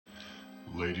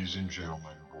Ladies and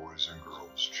gentlemen, boys and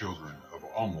girls, children of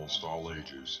almost all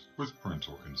ages, with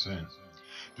parental consent,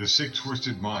 the Sick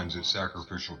Twisted Minds at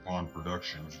Sacrificial Pawn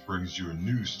Productions brings you a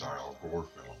new style of horror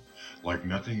film, like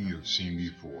nothing you have seen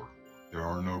before. There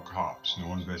are no cops,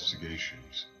 no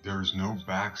investigations. There is no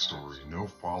backstory, no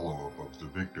follow-up of the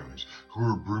victims who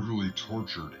were brutally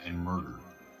tortured and murdered.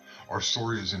 Our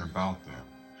story isn't about them.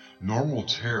 Normal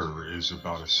Terror is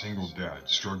about a single dad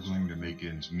struggling to make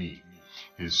ends meet.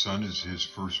 His son is his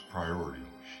first priority.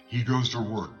 He goes to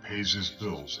work, pays his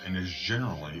bills, and is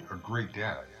generally a great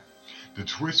dad. The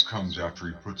twist comes after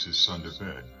he puts his son to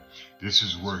bed. This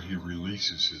is where he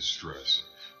releases his stress.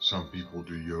 Some people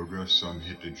do yoga, some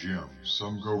hit the gym,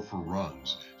 some go for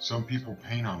runs, some people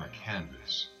paint on a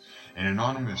canvas. An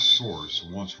anonymous source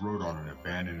once wrote on an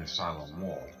abandoned asylum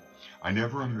wall, "I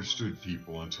never understood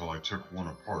people until I took one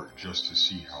apart just to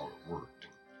see how it worked."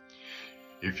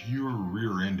 If you are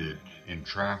rear-ended in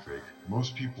traffic,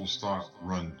 most people's thought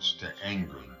runs to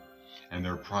anger and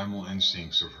their primal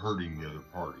instincts of hurting the other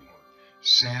party.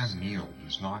 Sam Neill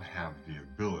does not have the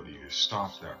ability to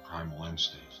stop that primal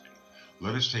instinct.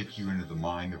 Let us take you into the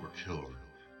mind of a killer.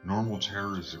 Normal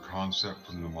Terror is a concept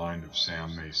from the mind of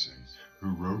Sam Mason,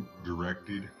 who wrote,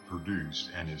 directed,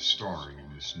 produced, and is starring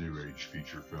in this new age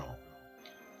feature film.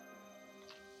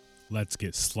 Let's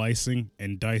get slicing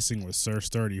and dicing with Sir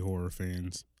Sturdy horror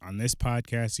fans. On this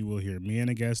podcast, you will hear me and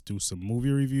a guest do some movie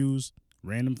reviews,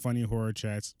 random funny horror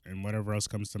chats, and whatever else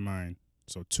comes to mind.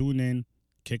 So tune in,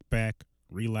 kick back,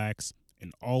 relax,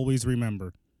 and always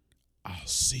remember, I'll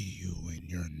see you in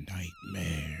your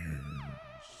nightmares.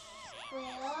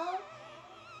 Well,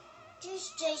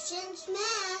 just Jason's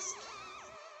mask.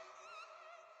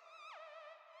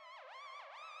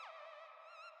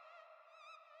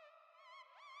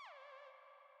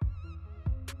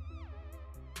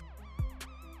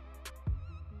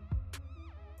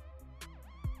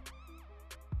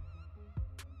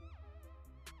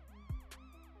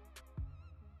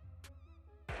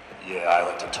 Yeah, I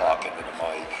like to talk into the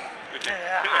mic. I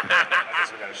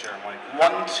guess we gotta share a mic.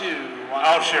 1, 2, 1.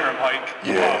 I'll share a mic.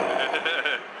 Yeah.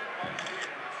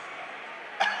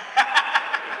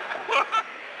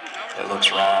 It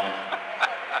looks wrong.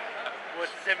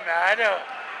 What's the matter?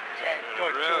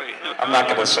 Really? I'm not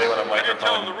gonna say what a You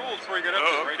tell them the microphone. rules before you get up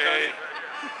there, right, okay. Johnny?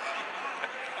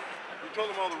 You told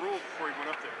them all the rules before you went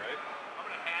up there, right?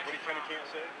 What you can and can't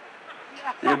say?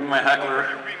 You're my heckler.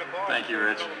 You're being a boss. Thank you,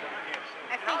 Rich. Tell them what you can't say.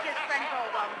 I think his friend told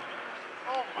him.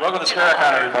 Oh my Welcome to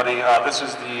Scaricon, everybody. This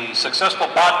is the successful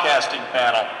podcasting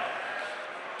panel,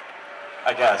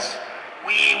 I guess.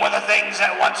 We were the things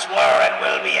that once were and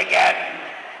will be again.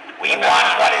 We want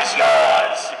what is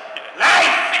yours.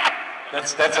 Life!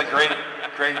 That's a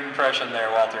great impression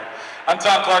there, Walter. I'm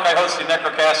Tom Clark. I host the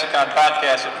Necrocasticon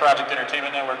podcast at Project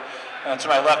Entertainment Network. And to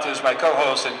my left is my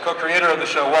co-host and co-creator of the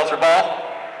show, Walter Ball.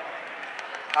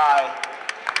 Hi.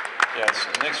 Yes.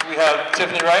 Next we have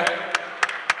Tiffany Wright.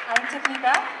 I'm Tiffany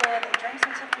Beth with Drinks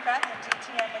with Tiffany Beth and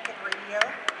DTN Wicked Radio.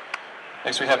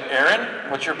 Next we have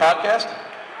Aaron. What's your podcast?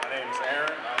 My name's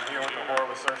Aaron. I'm here with the Horror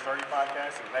with Sir 30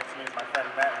 podcast, and next to me is my friend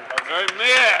Matt, who does Right, the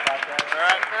Matt. podcast.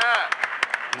 Right now.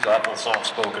 He's awful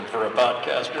soft-spoken for a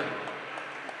podcaster.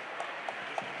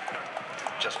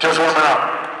 Just warming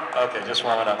up. Okay, just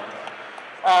warming up.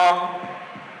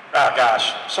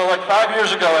 So like 5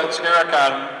 years ago at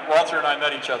Scaricon, Walter and I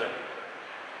met each other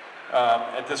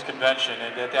at this convention,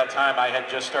 and at that time I had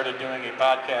just started doing a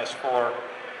podcast for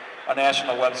a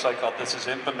national website called This Is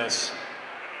Infamous.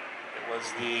 It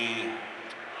was the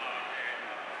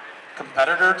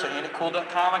competitor to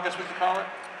AintItCool.com, I guess we could call it.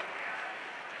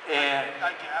 And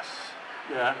I guess.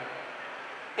 yeah,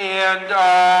 and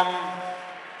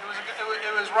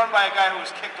It was run by a guy who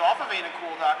was kicked off of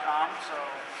AintItCool.com, so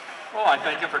well, I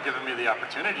thank him for giving me the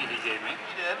opportunity he gave me.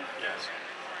 he did. Yes.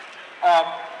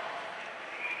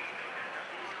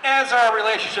 As our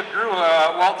relationship grew,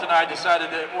 Walt and I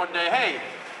decided that one day, hey,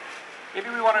 maybe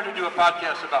we wanted to do a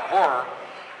podcast about horror.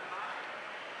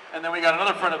 And then we got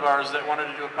another friend of ours that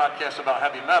wanted to do a podcast about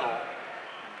heavy metal.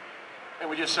 And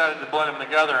we decided to blend them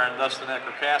together, and thus the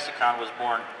Necrocasticon was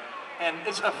born. And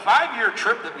it's a 5-year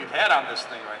trip that we've had on this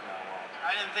thing right now, Walt.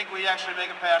 I didn't think we'd actually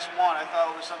make it past one. I thought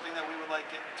it was something that we would like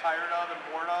get tired of and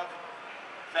bored of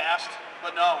fast.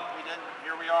 But no, we didn't.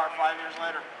 Here we are 5 years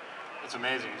later. It's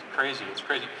amazing. It's crazy. It's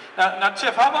crazy. Now,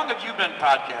 Tiff, how long have you been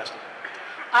podcasting?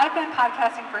 I've been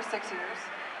podcasting for 6 years.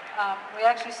 We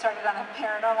actually started on a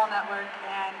paranormal network,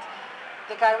 and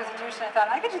the guy was a douche, and I thought,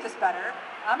 I could do this better.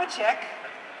 I'm a chick.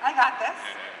 I got this.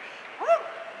 Woo!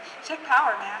 Chick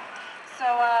power, man. So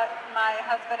my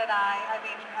husband and I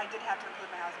did have to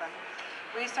include my husband.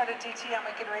 We started DT on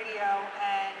Wicked Radio,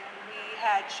 and we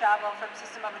had Chavo from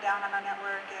System of a Down on our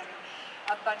network and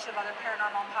a bunch of other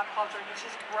paranormal and pop culture. It's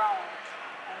just grown.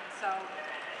 And so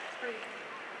it's pretty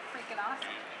freaking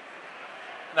awesome.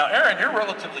 Now, Aaron, you're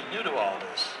relatively new to all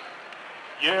this.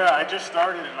 Yeah, I just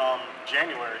started in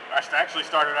January. I actually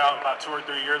started out about 2 or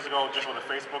 3 years ago just with a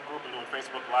Facebook group and doing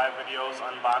Facebook Live videos,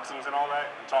 unboxings and all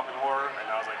that, and talking horror. And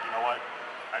I was like, you know what?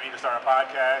 I need to start a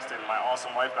podcast, and my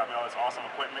awesome wife got me all this awesome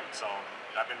equipment. So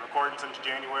I've been recording since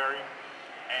January.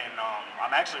 And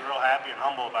I'm actually real happy and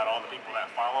humble about all the people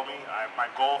that follow me. My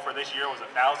goal for this year was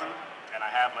 1,000, and I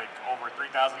have like over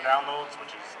 3,000 downloads,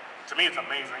 which is, to me, it's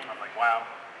amazing. I'm like, wow,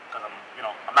 because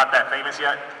I'm not that famous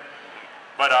yet.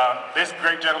 But this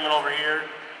great gentleman over here,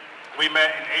 we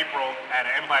met in April at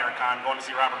an Empire Con going to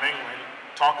see Robert Englund,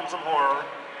 talking some horror,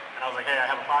 and I was like, hey,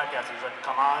 I have a podcast. He's like,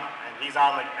 come on, and he's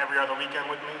on like every other weekend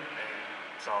with me. And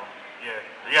so, yeah,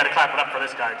 you got to clap it up for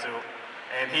this guy too.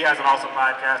 And he has an awesome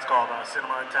podcast called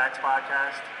Cinema Attacks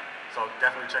Podcast, so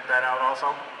definitely check that out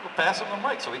also. We'll pass him the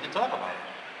mic so we can talk about it.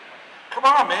 Come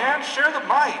on, man, share the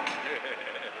mic.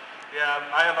 Yeah,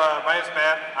 my name's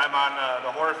Matt. I'm on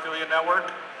the Horrorphilia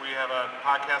Network. We have a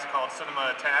podcast called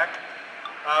Cinema Attack.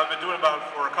 I've been doing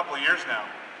about for a couple of years now,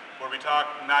 where we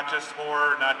talk not just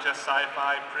horror, not just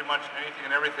sci-fi, pretty much anything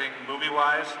and everything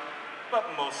movie-wise, but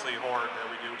mostly horror that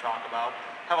we do talk about.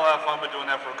 Have a lot of fun. Been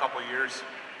doing that for a couple of years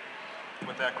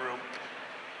with that group.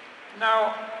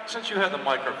 Now, since you have the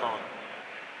microphone,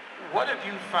 what have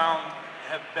you found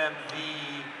have been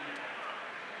the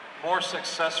more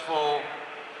successful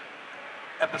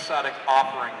episodic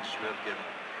offerings you have given?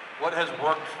 What has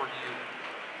worked for you?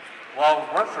 Well,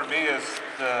 what worked for me is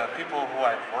the people who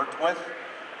I've worked with.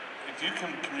 If you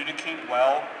can communicate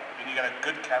well and you got a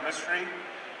good chemistry,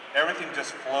 everything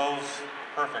just flows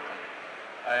perfectly.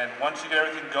 And once you get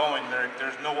everything going,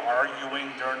 there's no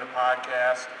arguing during the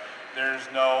podcast. There's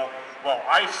no, well,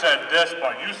 I said this,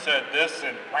 but you said this,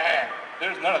 and wham.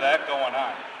 There's none of that going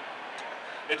on.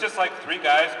 It's just like three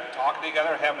guys talking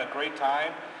together, having a great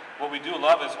time. What we do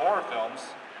love is horror films.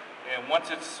 And once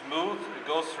it's smooth, it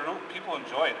goes through, people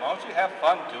enjoy it. As long as you have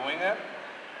fun doing it,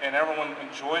 and everyone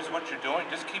enjoys what you're doing,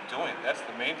 just keep doing it. That's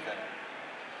the main thing.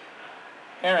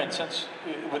 Aaron, since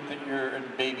you're in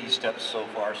baby steps so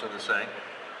far, so to say,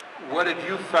 what have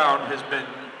you found has been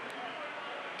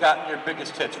gotten your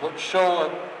biggest hits? What show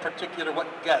in particular, what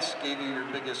guest gave you your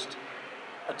biggest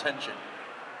attention?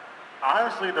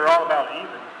 Honestly, they're all about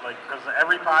even. Like, because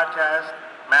every podcast,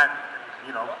 Matt,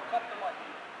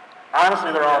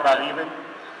 honestly, they're all about even.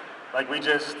 Like, we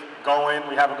just go in,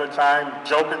 we have a good time,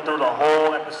 joking through the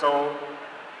whole episode,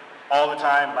 all the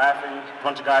time, laughing, a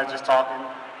bunch of guys just talking,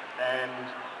 and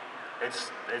it's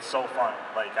so fun.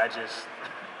 Like, I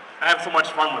have so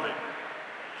much fun with it.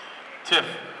 Tiff,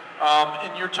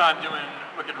 in your time doing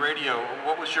Wicked Radio,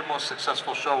 what was your most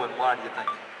successful show and why do you think?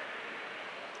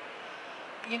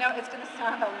 It's going to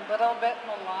sound a little bit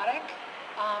melodic,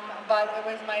 but it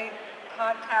was my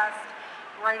podcast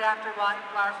right after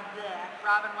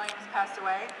Robin Williams passed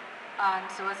away on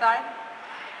suicide.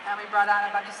 And we brought on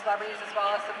a bunch of celebrities as well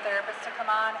as some therapists to come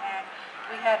on, and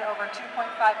we had over 2.5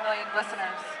 million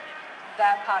listeners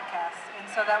that podcast. And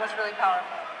so that was really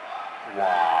powerful.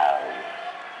 Wow.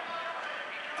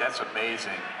 That's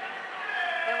amazing.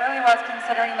 It really was,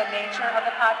 considering the nature of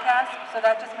the podcast. So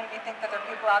that just made me think that there are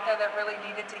people out there that really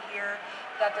needed to hear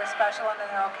that they're special and that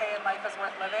they're okay and life is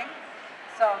worth living.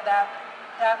 So that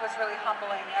was really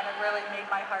humbling, and it really made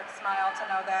my heart smile to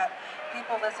know that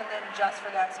people listened in just for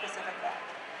that specific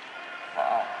fact.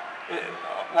 Wow.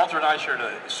 Walter and I shared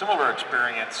a similar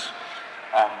experience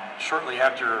shortly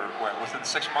after, within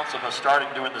 6 months of us starting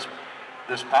doing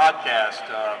this podcast.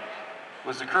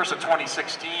 Was the curse of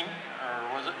 2016,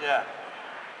 or was it? Yeah.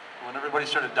 When everybody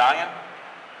started dying.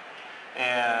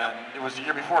 And it was the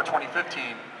year before,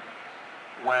 2015,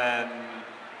 when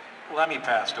Lemmy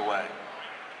passed away.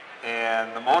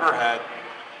 And the Motorhead,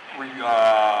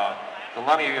 the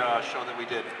Lemmy show that we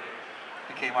did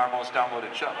became our most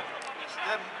downloaded show. Yes, it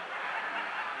did.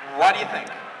 Why do you think?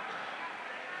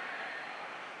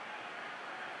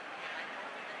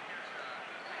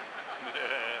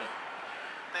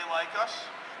 They like us.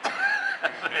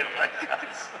 They like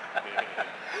us.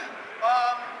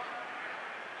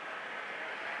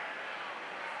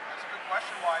 That's a good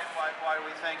question. Why do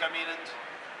we think? I mean,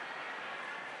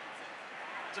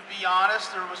 to be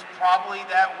honest, there was probably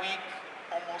that week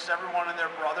almost everyone and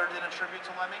their brother did a tribute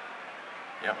to Lemmy.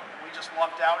 Yep. We just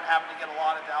lucked out and happened to get a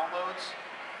lot of downloads.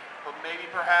 But maybe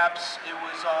perhaps it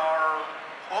was our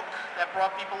hook that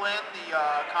brought people in, the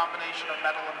combination of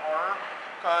metal and horror.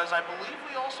 Because I believe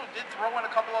we also did throw in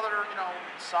a couple other,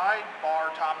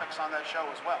 sidebar topics on that show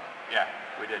as well. Yeah,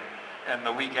 we did. And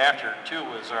the week after, too,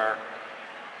 was our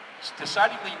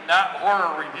decidedly not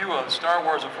horror review of Star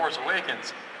Wars: The Force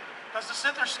Awakens. Because the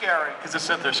Sith are scary. Because the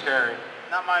Sith are scary.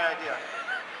 Not my idea.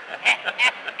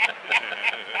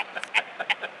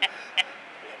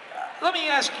 Let me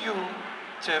ask you,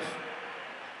 Tiff,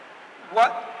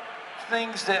 what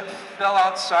things that fell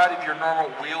outside of your normal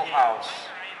wheelhouse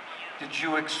did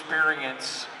you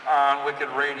experience on Wicked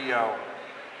Radio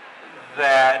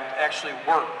that actually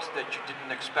worked that you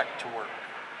didn't expect to work?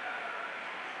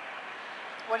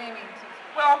 What do you mean?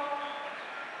 Well,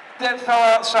 that fell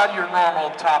outside your normal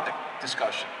topic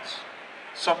discussions.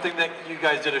 Something that you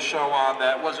guys did a show on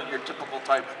that wasn't your typical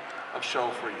type of show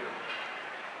for you.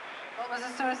 Well, it was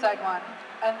a suicide one.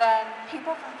 And then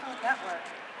people from Food Network.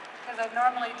 Because I've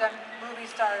normally done movie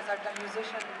stars, I've done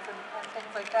musicians and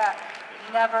things like that.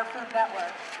 Never Food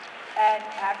Network. And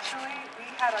actually, we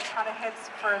had a ton of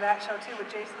hits for that show too with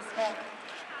Jason Smith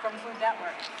from Food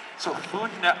Network. So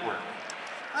Food Network.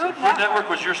 Food Network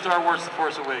was your Star Wars: The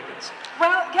Force Awakens.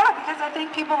 Well, yeah, because I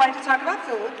think people like to talk about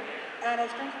food, and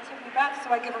it's drinking soup and fat,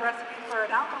 so I give a recipe for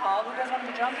an alcohol. Who doesn't want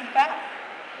to be drunk and fat?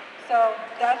 So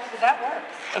that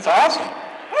works. That's awesome.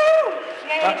 Woo!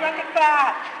 Yay, drunk and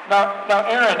fat. Now,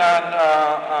 Aaron,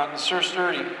 on Sir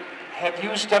Sturdy, have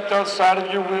you stepped outside of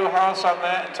your wheelhouse on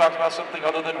that and talked about something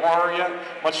other than horror yet,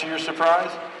 much to your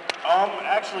surprise?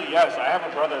 Actually, yes. I have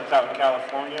a brother that's out in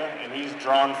California, and he's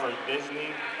drawn for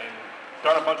Disney and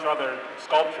done a bunch of other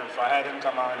sculptures. So I had him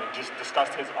come on and just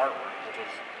discussed his artwork, which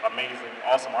was amazing,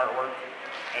 awesome artwork.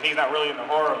 And he's not really into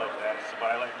horror like that,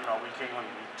 but we came and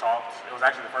we talked. It was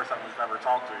actually the first time we've ever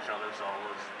talked to each other, so it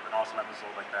was an awesome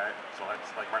episode like that. So that's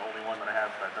like my only one that I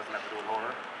have that doesn't have to do with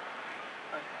horror.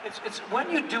 It's when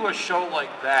you do a show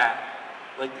like that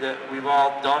we've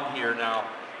all done here now,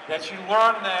 that you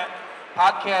learn that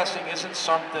podcasting isn't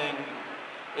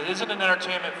it isn't an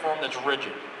entertainment form that's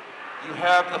rigid. You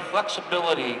have the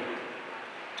flexibility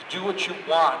to do what you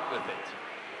want with it,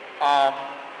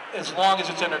 as long as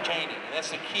it's entertaining. And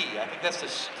that's the key. I think that's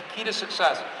the key to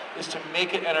success, is to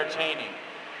make it entertaining.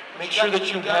 Make sure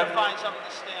that you gotta find something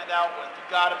to stand out with.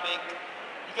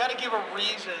 You gotta give a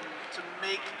reason to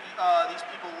make these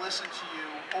people listen to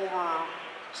you over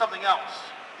something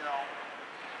else,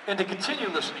 And to continue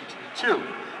listening to you too.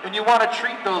 And you want to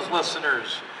treat those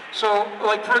listeners. So,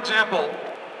 like for example,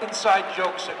 inside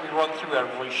jokes that we run through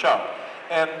every show,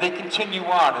 and they continue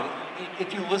on. And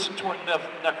if you listen to enough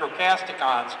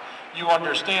Necrocasticons, you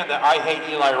understand that I hate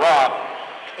Eli Roth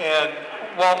and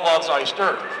Walt loves Iced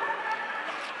Earth.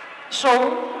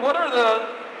 So,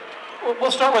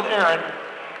 we'll start with Aaron.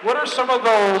 What are some of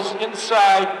those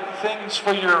inside things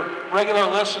for your regular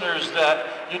listeners that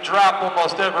you drop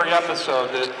almost every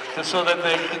episode so that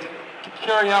they can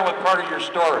carry on with part of your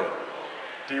story?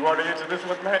 Do you want to answer this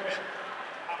one, Matt?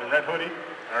 The red hoodie?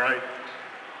 All right.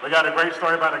 We got a great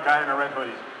story about a guy in a red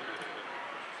hoodie.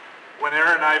 When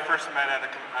Aaron and I first met at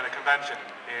a convention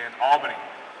in Albany,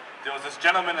 there was this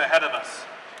gentleman ahead of us.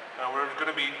 We were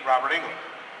going to meet Robert Englund.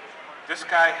 This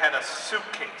guy had a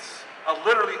suitcase,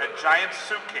 literally a giant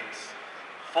suitcase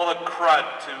full of crud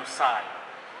to sign.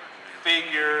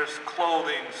 Figures,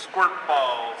 clothing, squirt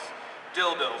balls,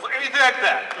 dildos, anything like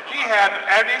that. He had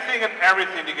anything and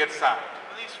everything to get signed.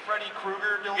 Are these Freddy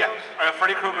Krueger dildos? Yeah,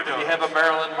 Freddy Krueger dildos. Do you have a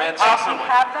Marilyn Manson? Possibly. Do you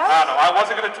have those? I don't know. I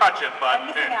wasn't going to touch it, but...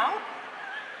 Anything else?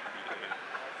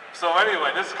 So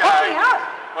anyway, this Hook guy... me up.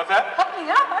 What's that? Hook me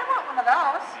up. I want one of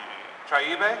those. Try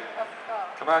eBay?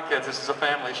 Come on, kids. This is a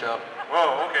family show.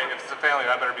 Whoa, okay. If it's a family,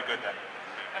 I better be good then.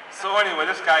 So anyway,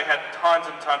 this guy had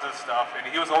tons and tons of stuff, and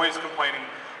he was always complaining,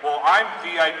 well, I'm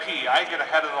VIP. I get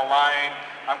ahead of the line.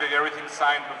 I'm going to get everything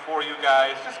signed before you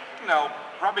guys. Just,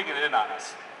 rubbing it in on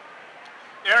us.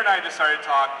 Aaron and I decided to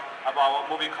talk about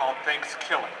a movie called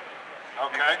Thanksgiving.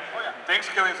 Okay? Oh, yeah.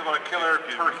 Thanksgiving is about a killer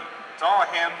turkey. It's all a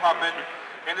hand puppet.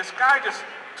 And this guy just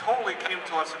totally came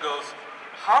to us and goes,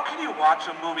 how can you watch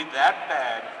a movie that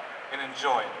bad and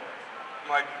enjoy it? I'm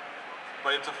like,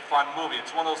 but it's a fun movie.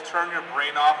 It's one of those turn your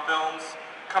brain off films.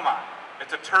 Come on.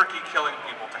 It's a turkey killing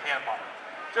people. It's a hand puppet.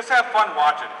 Just have fun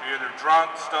watching it. If you're either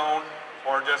drunk, stoned,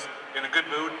 or just in a good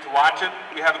mood to watch it,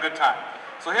 we have a good time.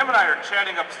 So him and I are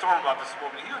chatting up a storm about this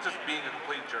movie. He was just being a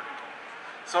complete jerk.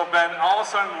 So Ben, all of a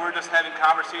sudden we're just having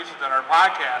conversations on our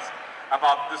podcast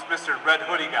about this Mr. Red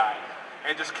Hoodie guy,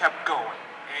 and just kept going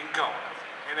and going.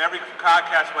 And every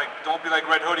podcast, like, don't be like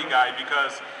Red Hoodie guy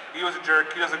because he was a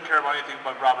jerk. He doesn't care about anything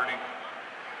but Robert Englund.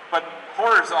 But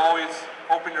horror is always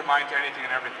open your mind to anything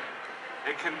and everything.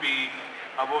 It can be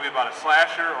a movie about a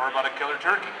slasher or about a killer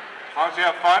turkey. As long as you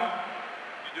have fun,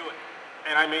 you do it.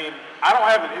 And I mean, I don't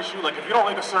have an issue, like if you don't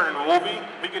like a certain movie,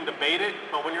 we can debate it,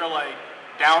 but when you're like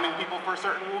downing people for a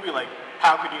certain movie, like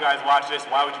how could you guys watch this?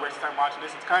 Why would you waste your time watching this?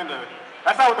 It's kind of,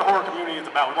 that's not what the horror community is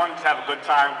about. We want to just have a good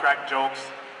time, crack jokes,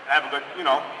 have a good,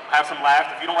 have some laughs.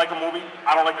 If you don't like a movie,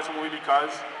 I don't like this movie because,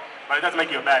 but it doesn't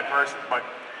make you a bad person. But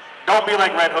don't be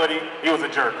like Red Hoodie. He was a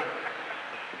jerk.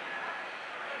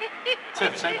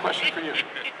 Tiff, same question for you.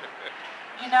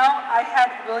 I had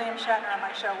William Shatner on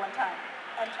my show one time,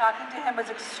 and talking to him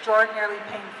was extraordinarily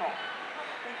painful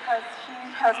because he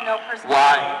has no personality.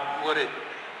 Why would it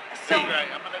So, be? Right,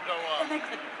 I'm gonna go.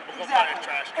 We'll go find a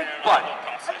trash can. What? We'll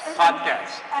toss it.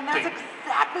 Podcast. And that's Ding.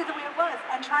 exactly the way it was.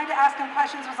 And trying to ask him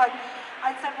questions was like,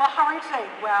 I said, well, how are you today?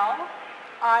 Well,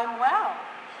 I'm well.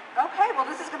 Okay, well,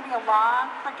 this is going to be a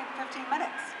long freaking 15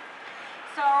 minutes.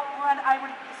 So when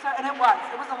and it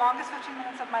was the longest 15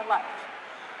 minutes of my life.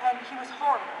 And he was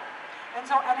horrible. And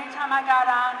so anytime I got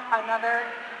on another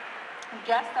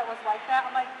guest that was like that,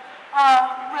 I'm like,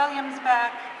 oh, William's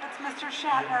back. It's Mr.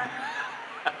 Shatner.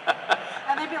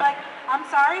 And they'd be like, I'm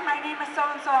sorry, my name is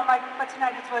so-and-so. I'm like, but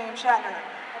tonight it's William Shatner.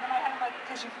 And then I had him like,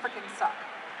 because you freaking suck.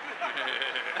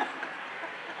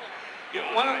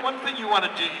 One thing you want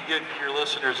to do, you give your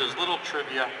listeners is little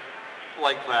trivia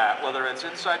like that, whether it's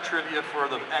inside trivia for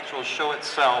the actual show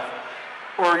itself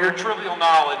or your trivial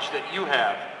knowledge that you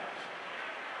have.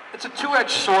 It's a two-edged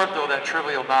sword, though, that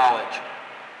trivial knowledge.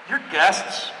 Your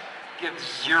guests give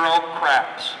zero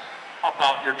craps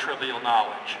about your trivial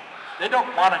knowledge. They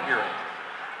don't want to hear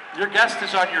it. Your guest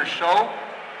is on your show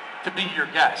to be your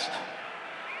guest.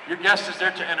 Your guest is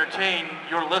there to entertain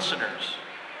your listeners.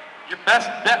 Your best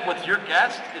bet with your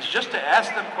guest is just to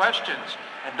ask them questions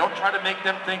and don't try to make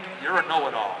them think you're a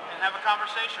know-it-all. And have a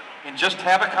conversation. And just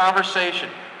have a conversation.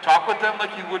 Talk with them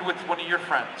like you would with one of your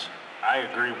friends. I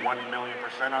agree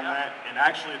 1,000,000% on that. And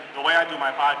actually, the way I do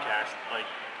my podcast, like,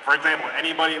 for example,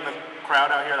 anybody in the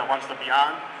crowd out here that wants to be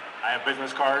on, I have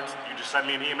business cards. You just send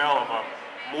me an email of a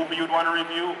movie you'd want to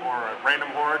review or a random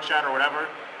horror chat or whatever,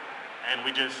 and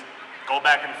we just go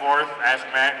back and forth, ask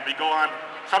Matt. We go on.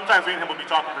 Sometimes me and him will be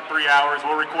talking for 3 hours.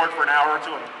 We'll record for an hour or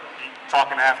two and be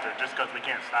talking after just because we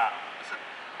can't stop.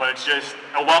 But it's just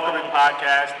a welcoming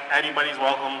podcast. Anybody's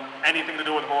welcome. Anything to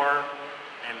do with horror.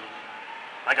 And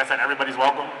like I said, everybody's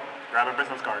welcome. Grab a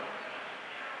business card.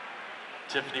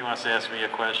 Tiffany wants to ask me a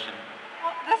question.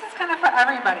 Well, this is kind of for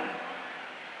everybody.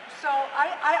 So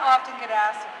I often get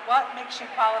asked, what makes you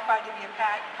qualified to be a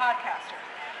podcaster?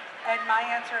 And my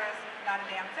answer is, not a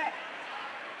damn thing.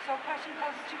 So a question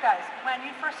poses to you guys. When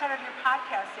you first started your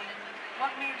podcasting,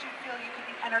 what made you feel you could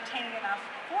be entertaining enough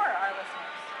for our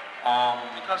listeners?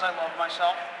 Because I love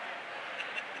myself.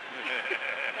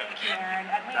 Thank you, Aaron.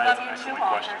 And we That is love you an too, excellent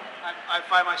Walter. question. I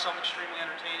find myself extremely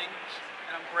entertaining,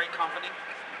 and I'm great company.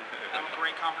 I'm a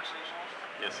great conversationalist.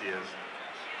 Yes, he is.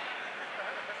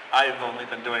 I've only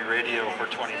been doing radio for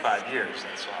 25 years,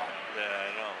 that's all. Yeah,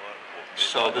 I know.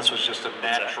 So this was just a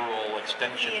natural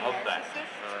extension of that.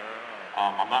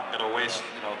 I'm not going to waste,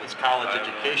 this college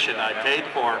education I paid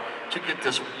for to get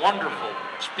this wonderful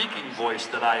speaking voice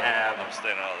that I have I'm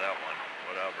staying out of that one.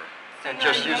 Whatever. and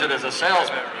just use it as a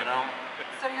salesman,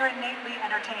 So you're innately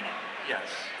entertaining. Yes.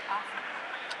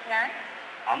 Awesome. Aaron?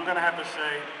 I'm going to have to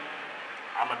say,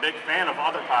 I'm a big fan of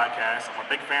other podcasts. I'm a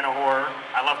big fan of horror.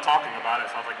 I love talking about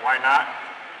it, so I was like, why not?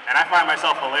 And I find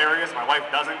myself hilarious. My wife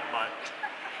doesn't, but,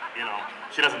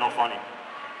 she doesn't know funny.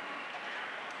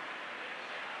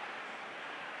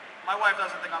 My wife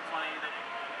doesn't think I'm funny either.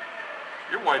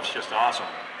 Your wife's just awesome.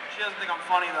 She doesn't think I'm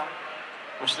funny though.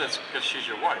 Which that's because she's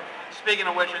your wife. Speaking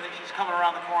of which, I think she's coming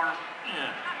around the corner.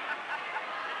 Yeah.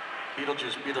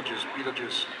 Beetlejuice, Beetlejuice,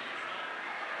 Beetlejuice.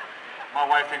 My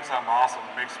wife thinks I'm awesome.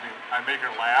 I make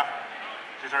her laugh.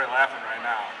 She's already laughing right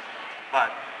now.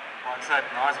 But, like I said,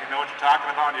 as you know what you're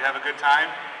talking about, and you have a good time,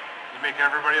 you make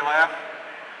everybody laugh,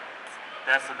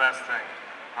 that's the best thing.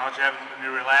 How much you have when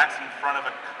you relax in front of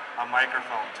a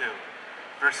microphone too,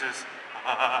 versus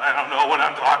I don't know what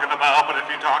I'm talking about, but if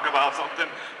you talk about something,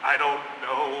 I don't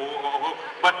know.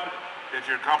 But if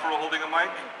you're comfortable holding a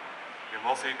mic, you're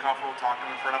mostly comfortable talking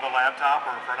in front of a laptop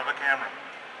or in front of a camera.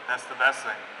 That's the best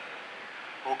thing.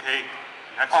 Okay,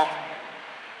 next.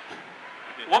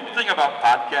 One thing about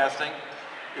podcasting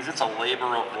is it's a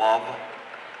labor of love.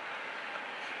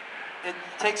 It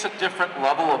takes a different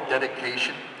level of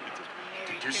dedication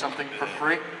to do something for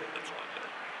free.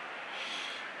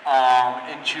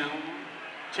 And to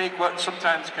take what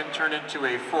sometimes can turn into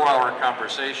a 4-hour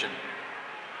conversation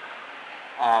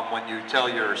when you tell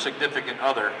your significant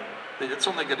other that it's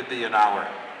only going to be an hour.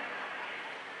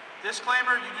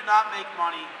 Disclaimer, you do not make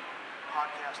money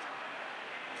podcasting.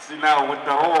 See, now with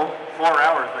the whole 4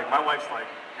 hour thing, my wife's like,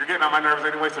 you're getting on my nerves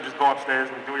anyway, so just go upstairs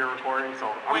and do your recording,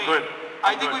 so I'm Wait, good.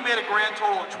 I think we made a grand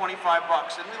total of $25.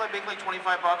 Didn't we make like $25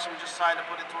 and we just decided to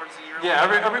put it towards the year? Yeah,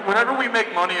 whenever we make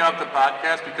money off the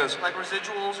podcast, because like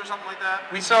residuals or something like that.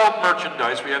 We sell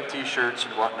merchandise. We have T-shirts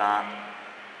and whatnot.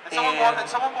 And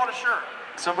someone bought a shirt.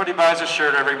 Somebody buys a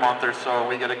shirt every month or so.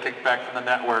 We get a kickback from the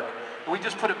network. And we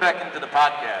just put it back into the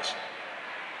podcast.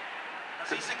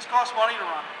 These things cost money to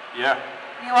run. Yeah.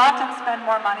 You often spend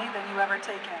more money than you ever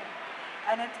take in.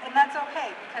 And that's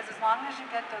okay, because as long as you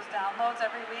get those downloads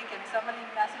every week and somebody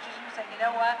messages you saying, you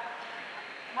know what?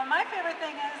 Well, my favorite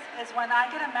thing is when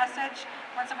I get a message,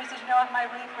 when somebody says, you know what, my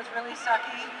week was really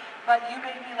sucky, but you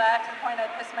made me laugh to the point I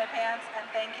pissed my pants, and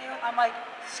thank you. I'm like,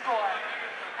 score.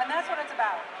 And that's what it's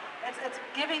about. It's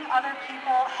giving other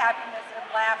people happiness and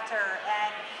laughter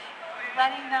and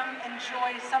letting them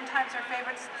enjoy sometimes their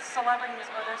favorite celebrities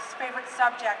or their favorite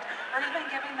subject, or even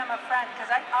giving them a friend,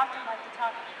 because I often like to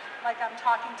talk like I'm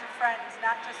talking to friends,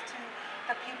 not just to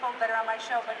the people that are on my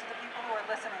show, but to the people who are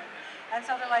listening. And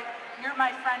so they're like, you're my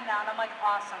friend now, and I'm like,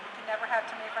 awesome. You can never have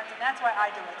too many friends, and that's why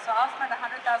I do it. So I'll spend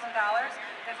 $100,000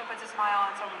 if it puts a smile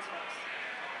on someone's face.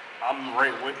 I'm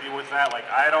right with you with that. Like,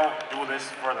 I don't do this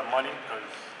for the money, because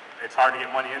it's hard to get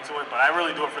money into it, but I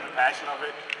really do it for the passion of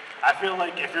it. I feel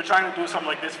like if you're trying to do something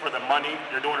like this for the money,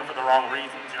 you're doing it for the wrong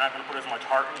reasons. You're not going to put as much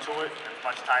heart into it, as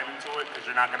much time into it, because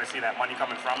you're not going to see that money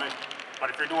coming from it. But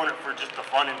if you're doing it for just the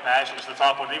fun and passion, just to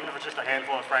talk with, even if it's just a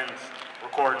handful of friends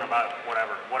recording about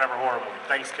whatever horror movie,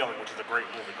 Thanksgiving, which is a great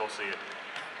movie, go see it.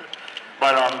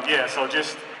 But yeah, so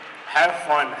just have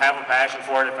fun, have a passion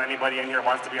for it. If anybody in here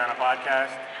wants to be on a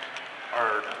podcast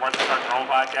or wants to start their own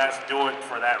podcast, do it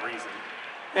for that reason.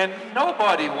 And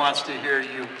nobody wants to hear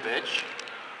you bitch.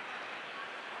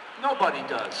 Nobody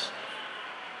does.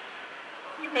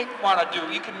 You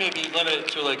can maybe limit it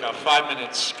to like a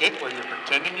 5-minute skit where you're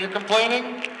pretending you're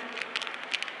complaining,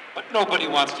 but nobody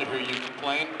wants to hear you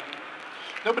complain.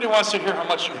 Nobody wants to hear how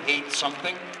much you hate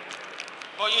something.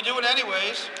 Well, you do it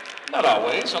anyways. Not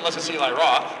always, unless it's Eli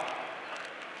Roth.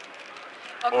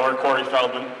 Okay. Or Corey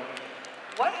Feldman.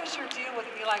 What is your deal with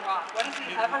Eli Roth? What has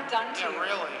he ever done to you?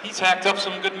 Really. He's hacked up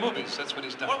some good movies. That's what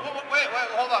he's done. Wait,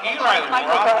 hold on. Eli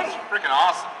Roth is freaking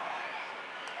awesome.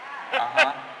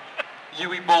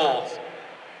 Huey Bowles.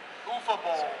 Ufa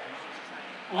Bowl.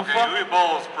 Okay, Huey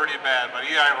Bowl is pretty bad, but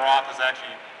Eli Roth is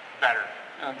actually better.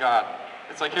 Oh, God.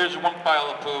 It's like, here's one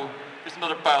pile of poo, here's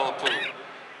another pile of poo.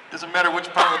 Doesn't matter which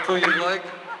pile of poo you like,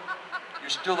 you're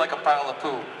still like a pile of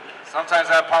poo. Sometimes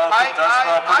that pile of poo does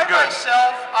smell pretty good.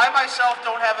 I myself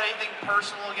don't have anything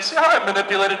personal against See how I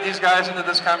manipulated these guys into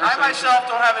this conversation? I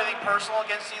myself don't have anything personal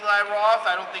against Eli Roth.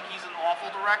 I don't think he's an awful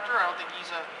director. I don't think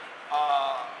he's a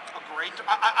great.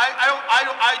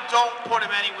 I don't put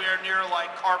him anywhere near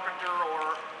like Carpenter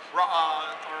or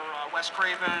Wes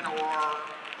Craven or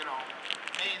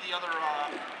any of the other.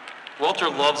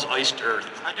 Walter loves Iced Earth.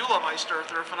 I do love Iced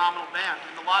Earth. They're a phenomenal band,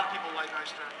 and a lot of people like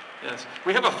Iced Earth. Yes.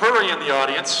 We have a furry in the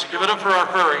audience. Give it up for our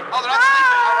furry. Oh, they're not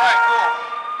sleeping. All right, cool.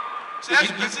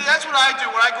 See, that's what I do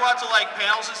when I go out to like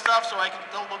panels and stuff. So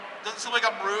doesn't seem like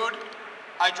I'm rude.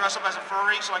 I dress up as a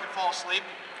furry so I can fall asleep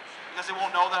because they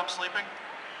won't know that I'm sleeping.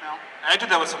 No. I do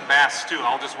that with some masks too.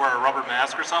 I'll just wear a rubber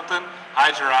mask or something,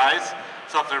 hide your eyes.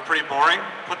 So if they're pretty boring,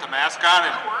 put the mask on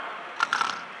and.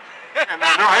 And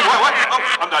then, what? Oh,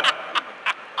 I'm done.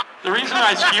 The reason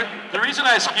I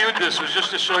skewed this was just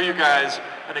to show you guys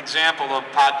an example of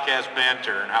podcast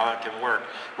banter and how it can work.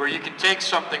 Where you can take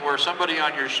something where somebody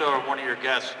on your show or one of your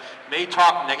guests may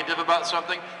talk negative about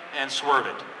something and swerve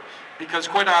it. Because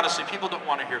quite honestly, people don't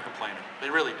want to hear complaining.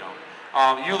 They really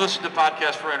don't. You listen to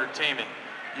podcasts for entertainment.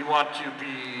 You want to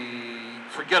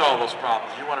forget all those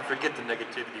problems. You want to forget the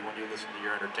negativity when you listen to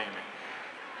your entertainment.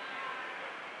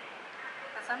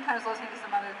 But sometimes listening to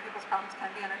some other people's problems can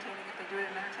be entertaining if they do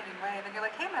it in an entertaining way. And then you're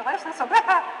like, hey, my life's not so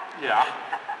bad. Yeah,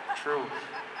 true.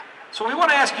 So we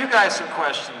want to ask you guys some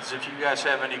questions. If you guys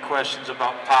have any questions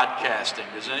about podcasting,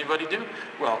 does anybody do?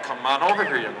 Well, come on over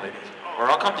here, young lady,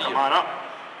 or I'll come to you. Come on up.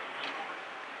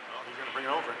 Well, he's gonna bring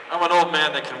it over. I'm an old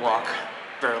man that can walk,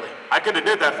 barely. I could have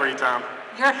did that for you, Tom.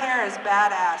 Your hair is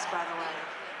badass, by the way.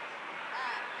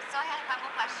 So I had a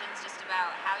couple questions just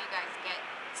about how you guys get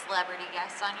celebrity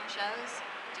guests on your shows.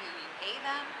 Do you pay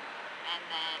them? And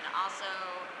then also,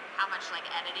 how much like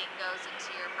editing goes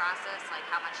into your process? Like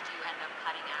how much do you end up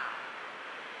cutting out?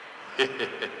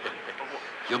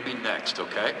 You'll be next,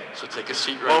 okay? So take a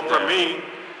seat right there. Well, for me,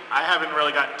 I haven't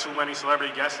really got too many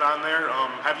celebrity guests on there.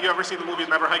 Have you ever seen the movie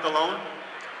Never Hike Alone?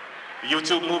 The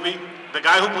YouTube movie. The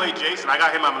guy who played Jason, I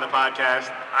got him on the podcast.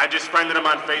 I just friended him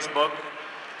on Facebook.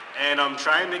 And I'm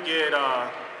trying to get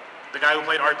the guy who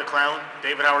played Art the Clown,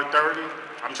 David Howard III.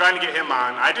 I'm trying to get him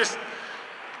on.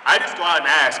 I just go out and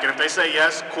ask, and if they say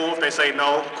yes, cool. If they say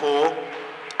no, cool.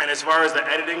 And as far as the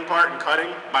editing part and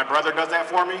cutting, my brother does that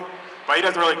for me, but he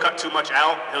doesn't really cut too much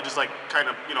out. He'll just like kind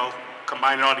of,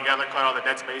 combine it all together, cut all the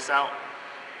dead space out.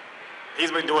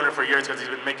 He's been doing it for years because he's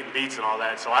been making beats and all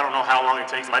that, so I don't know how long it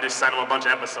takes. I just send him a bunch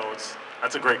of episodes.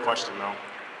 That's a great question, though.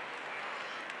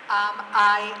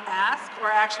 I ask,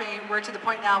 or actually we're to the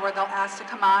point now where they'll ask to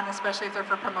come on, especially if they're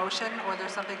for promotion or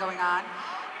there's something going on.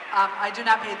 I do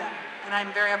not pay them, and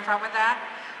I'm very upfront with that.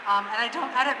 And I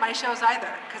don't edit my shows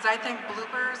either, because I think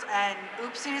bloopers and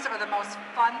oopsies are the most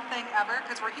fun thing ever,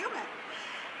 because we're human.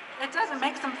 It does, it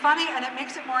makes them funny, and it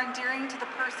makes it more endearing to the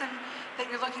person that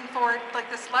you're looking for, like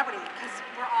the celebrity, because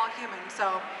we're all human.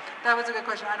 So that was a good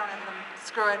question. I don't edit them.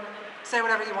 Screw it. Say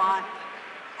whatever you want.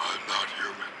 I'm not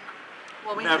human.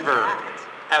 Well, we Never,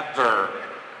 ever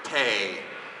pay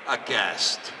a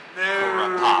guest for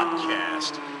a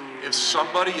podcast. If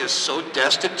somebody is so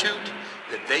destitute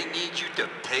that they need you to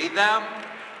pay them,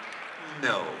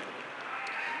 no.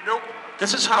 Nope.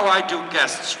 This is how I do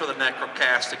guests for the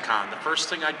Necrocasticon. The first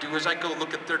thing I do is I go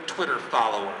look at their Twitter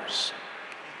followers.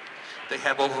 They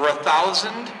have over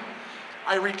 1,000.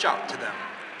 I reach out to them.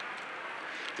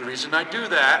 The reason I do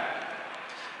that,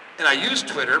 and I use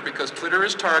Twitter because Twitter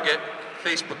is Target,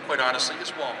 Facebook, quite honestly,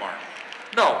 is Walmart.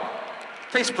 No,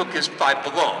 Facebook is Five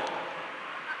Below.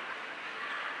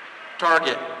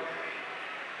 Target,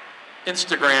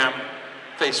 Instagram,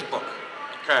 Facebook.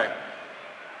 Okay.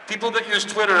 People that use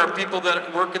Twitter are people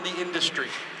that work in the industry,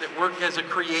 that work as a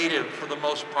creative for the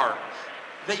most part.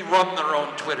 They run their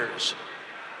own Twitters.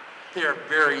 They are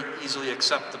very easily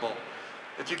acceptable.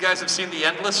 If you guys have seen The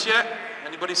Endless yet,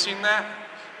 anybody seen that?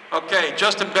 Okay,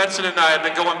 Justin Benson and I have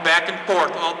been going back and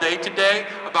forth all day today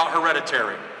about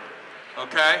Hereditary.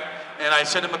 Okay? And I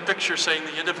sent him a picture saying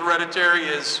the end of Hereditary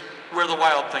is Where the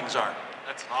Wild Things Are.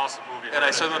 That's an awesome movie. And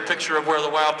I sent him a picture of Where the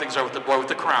Wild Things Are with the boy with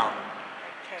the crown.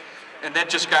 And that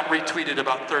just got retweeted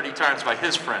about 30 times by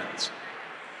his friends.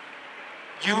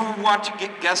 You want to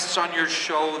get guests on your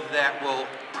show that will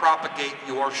propagate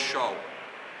your show.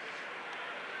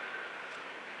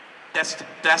 That's the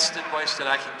best advice that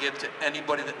I can give to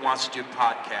anybody that wants to do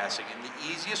podcasting. And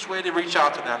the easiest way to reach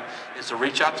out to them is to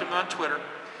reach out to them on Twitter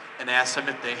and ask them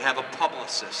if they have a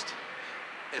publicist.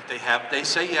 If they have, they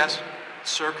say yes,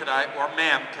 sir, could I, or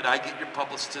ma'am, could I get your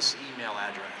publicist's email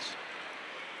address?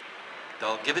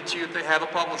 They'll give it to you if they have a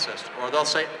publicist. Or they'll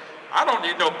say, I don't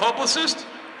need no publicist.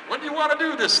 When do you want to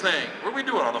do this thing? What are we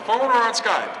doing, on the phone or on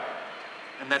Skype?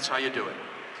 And that's how you do it.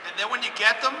 And then when you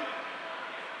get them,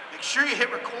 make sure you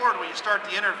hit record when you start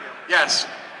the interview. Yes.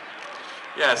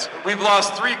 Yes. We've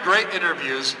lost 3 great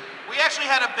interviews. We actually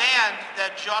had a band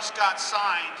that just got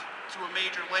signed to a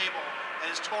major label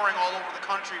and is touring all over the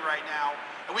country right now.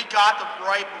 And we got them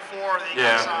right before they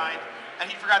got signed, and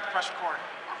he forgot to press record.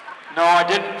 No, I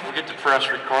didn't forget to press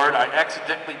record. I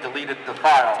accidentally deleted the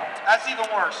file. That's even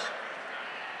worse.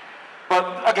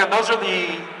 But again, those are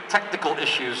the technical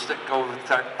issues that go with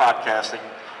podcasting.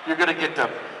 You're going to get them.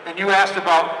 And you asked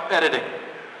about editing.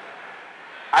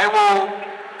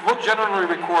 We'll generally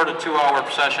record a 2-hour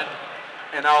session,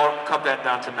 and I'll cut that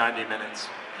down to 90 minutes.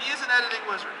 He is an editing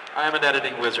wizard. I am an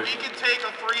editing wizard. We can take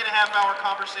a 3.5-hour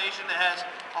conversation that has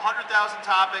 100,000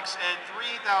 topics and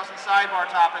 3,000 sidebar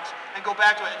topics and go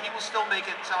back to it, and he will still make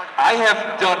it sound like I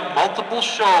have done multiple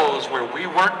shows where we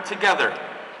weren't together,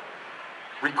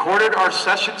 recorded our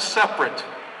sessions separate,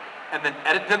 and then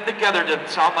edited them together to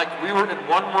sound like we were in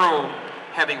one room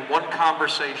having one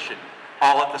conversation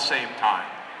all at the same time.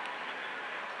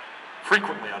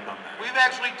 Frequently I've done that. We've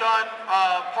actually done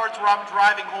parts where I'm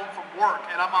driving home from work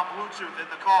and I'm on Bluetooth in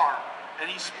the car, and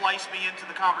he spliced me into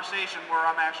the conversation where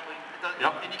I'm actually,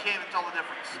 and you can't even tell the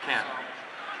difference. You can't.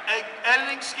 So,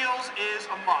 editing skills is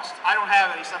a must. I don't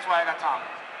have any, so that's why I got Tom.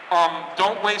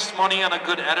 Don't waste money on a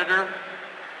good editor.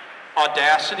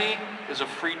 Audacity is a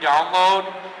free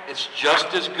download. It's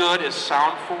just as good as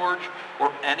SoundForge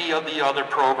or any of the other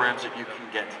programs that you can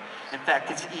get. In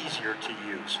fact, it's easier to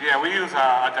use. Yeah, we use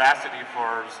Audacity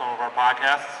for some of our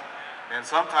podcasts, and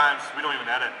sometimes we don't even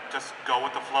edit, just go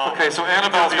with the flow. Okay, so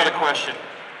Annabelle's got a question.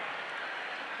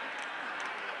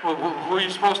 Who are you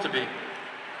supposed to be?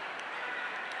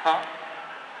 Huh?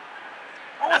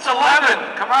 Oh, that's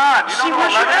 11. Come on. You See,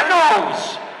 where's your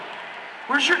echoes?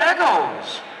 Where's your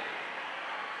echoes?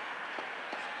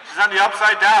 She's on the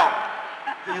upside down.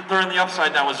 They're in the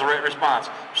upside down was the right response.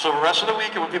 So the rest of the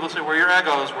week, when people say, where are your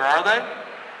egos, where are they? In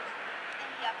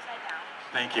the upside down.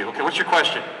 Thank you. Okay, what's your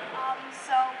question?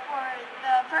 So for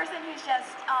the person who's just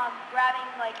grabbing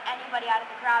like anybody out of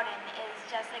the crowd and is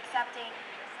just accepting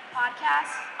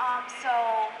podcasts, so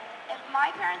if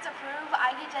my parents approve,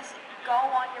 I could just go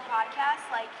on your podcast.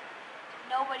 Like,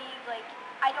 nobody, like,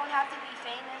 I don't have to be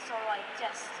famous or, like,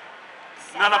 just...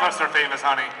 None of us are famous,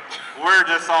 honey. We're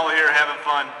just all here having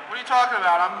fun. What are you talking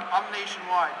about? I'm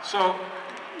nationwide. So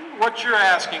what you're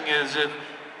asking is if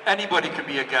anybody can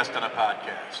be a guest on a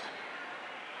podcast.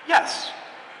 Yes.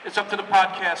 It's up to the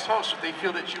podcast host if they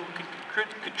feel that you can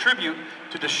contribute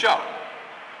to the show.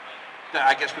 That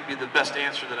I guess would be the best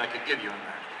answer that I could give you on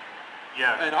that.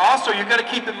 Yeah. And also, you've got to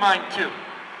keep in mind, too,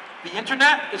 the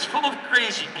internet is full of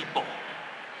crazy people.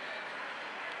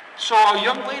 So a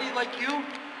young lady like you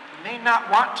may not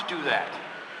want to do that.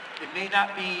 It may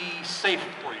not be safe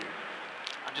for you.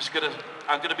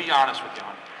 I'm gonna be honest with you,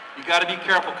 honey. You got to be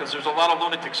careful because there's a lot of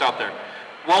lunatics out there.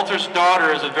 Walter's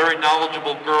daughter is a very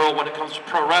knowledgeable girl when it comes to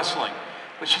pro wrestling,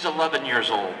 but she's 11 years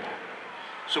old.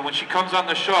 So when she comes on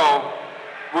the show,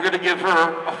 we're going to give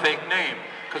her a fake name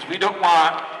because we don't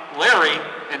want Larry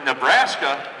in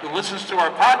Nebraska who listens to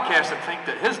our podcast to think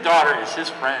that his daughter is his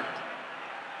friend.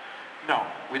 No,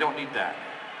 we don't need that.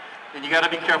 And you got to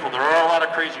be careful. There are a lot of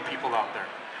crazy people out there.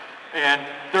 And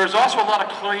there's also a lot of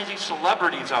crazy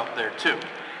celebrities out there too.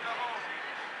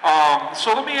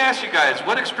 So let me ask you guys,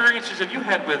 what experiences have you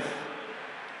had with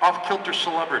off-kilter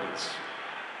celebrities?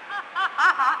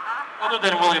 Other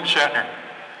than William Shatner.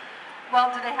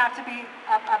 Well, do they have to be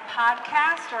a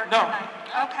podcast or? No.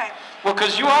 Okay. Well,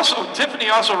 because Tiffany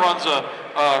also runs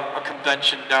a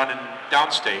convention down in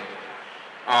downstate,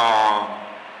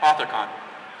 AuthorCon.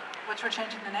 Which we're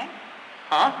changing the name?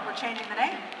 Huh? We're changing the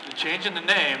name You're changing the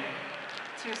name.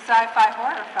 to Sci-Fi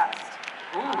Horror Fest.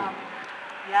 Ooh.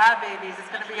 Yeah, babies, it's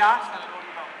going to be awesome.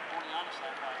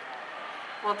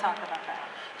 We'll talk about that.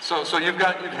 So you've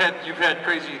had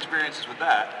crazy experiences with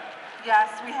that. Yes,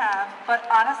 we have. But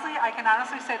honestly, I can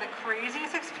honestly say the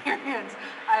craziest experience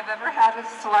I've ever had with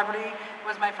a celebrity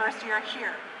was my first year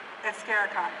here at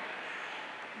Scaricon,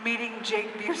 meeting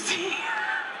Jake Busey.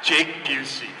 Jake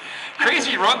Busey.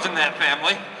 Crazy runs in that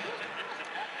family.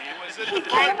 He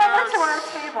came over to our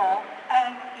table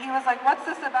and he was like, "What's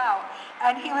this about?"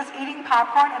 And he was eating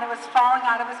popcorn and it was falling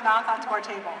out of his mouth onto our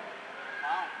table.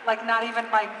 Like not even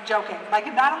like joking. Like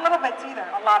not a little bit either,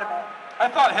 a lot of it. I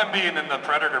thought him being in the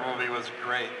Predator movie was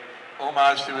great.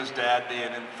 Homage to his dad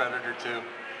being in Predator 2.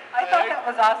 I thought that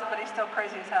was awesome, but he's still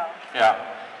crazy as hell. Yeah.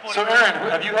 So Aaron,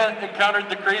 have you encountered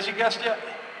the crazy guest yet?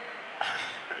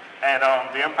 At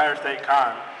the Empire State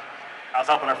Con, I was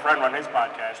helping a friend run his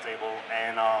podcast table,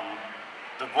 and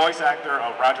the voice actor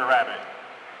of Roger Rabbit,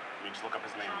 let me just look up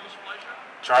his name.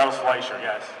 Charles Fleischer,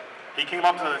 yes. He came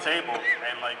up to the table,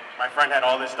 and like my friend had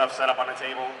all this stuff set up on the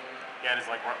table. He had his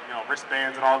like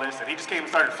wristbands and all this, and he just came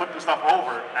and started flipping stuff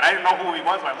over, and I didn't know who he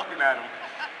was by looking at him.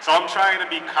 So I'm trying to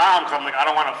be calm because I'm like, I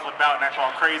don't want to flip out and act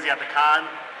all crazy at the con,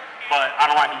 but I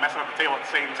don't want him messing up the table at the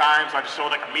same time, so I just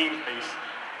showed like a mean face.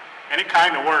 And it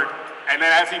kind of worked. And then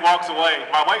as he walks away,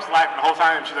 my wife's laughing the whole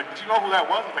time. She's like, "Did you know who that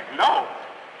was?" I was like, "No."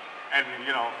 And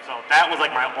so that was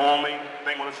like my only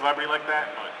thing with a celebrity like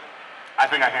that, but I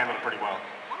think I handled it pretty well.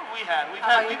 What have we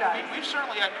had? We've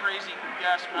certainly had crazy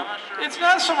guests, but I'm not sure. It's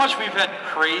not so much we've had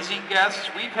crazy guests.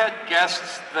 We've had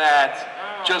guests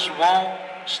that just won't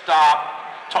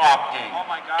stop talking. Oh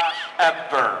my gosh.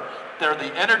 Ever. They're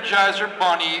the Energizer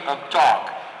Bunny of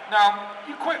talk. Now,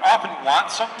 you quite often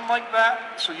want something like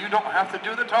that, so you don't have to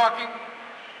do the talking,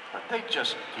 but they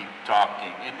just keep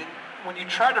talking. And then when you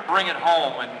try to bring it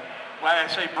home, and when I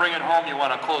say bring it home, you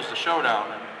want to close the show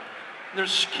down, and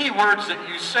there's key words that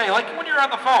you say, like when you're on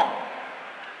the phone.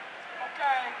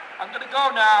 Okay, I'm going to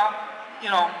go now.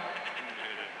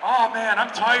 Oh man,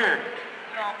 I'm tired.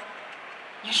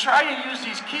 You try to use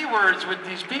these keywords with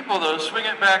these people, though, swing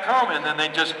it back home, and then they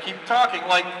just keep talking,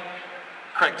 like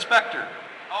Craig Spector.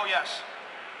 Oh, yes.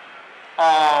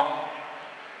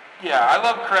 Yeah, I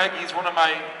love Craig. He's one of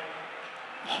my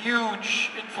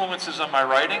huge influences on my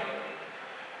writing.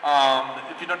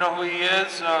 If you don't know who he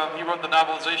is, he wrote the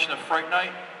novelization of Fright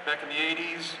Night back in the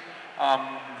 80s.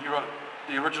 He wrote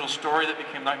the original story that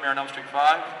became Nightmare on Elm Street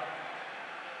 5.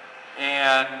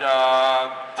 And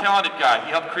talented guy.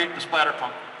 He helped create the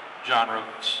splatterpunk genre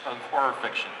of horror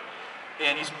fiction.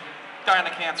 And he's dying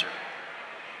of cancer.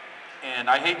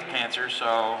 And I hate the cancer,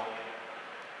 so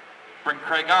bring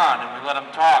Craig on and we let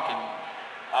him talk. And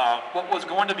what was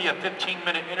going to be a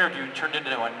 15-minute interview turned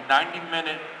into a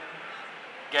 90-minute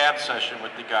gab session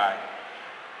with the guy.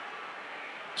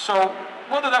 So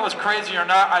whether that was crazy or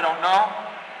not, I don't know.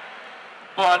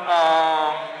 But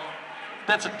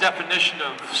that's a definition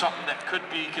of something that could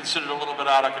be considered a little bit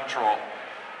out of control.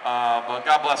 But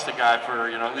God bless the guy for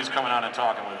at least coming on and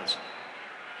talking with us.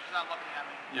 She's not looking at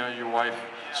me. Yeah, your wife.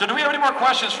 So do we have any more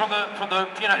questions from the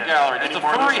peanut gallery? Does Any the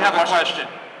more furry have a questions? question?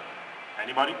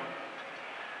 Anybody?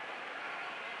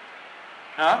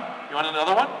 Huh? You want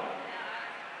another one?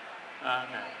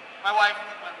 Okay. My wife.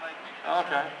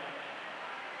 Okay.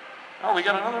 Oh, we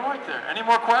got another mic there. Any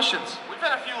more questions? We've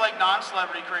had a few like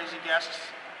non-celebrity crazy guests.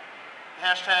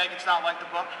 Hashtag it's not like the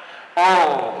book.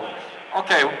 Oh,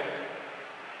 okay.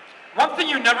 One thing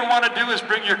you never want to do is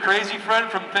bring your crazy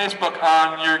friend from Facebook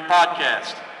on your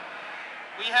podcast.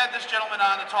 We had this gentleman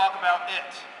on to talk about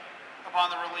it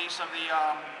upon the release of the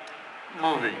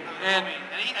Movie. and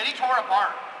he tore it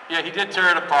apart. Yeah, he did tear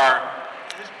it apart.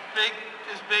 His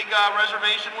big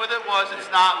reservation with it was it's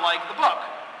not like the book,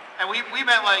 and we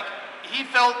meant like he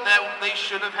felt that they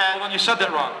should have had. Well, then you said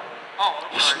that wrong. Oh,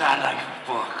 It's not like the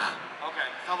book. Okay,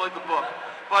 not like the book.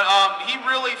 But he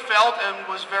really felt and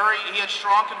was he had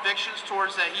strong convictions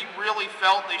towards that. He really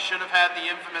felt they should have had the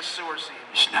infamous sewer scene.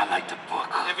 It's not like the book.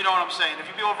 If you know what I'm saying.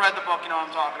 If you people have read the book, you know what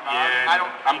I'm talking about. Yeah,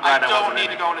 I'm I glad that don't wasn't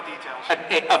need in to go into details. A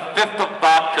fifth of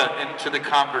vodka into the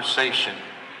conversation.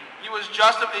 He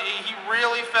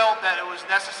really felt that it was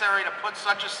necessary to put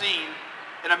such a scene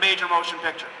in a major motion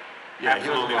picture. Yeah,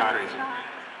 he was Absolutely going not. crazy.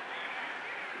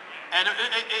 And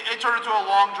it turned into a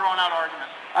long, drawn-out argument.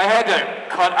 I had to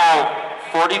cut out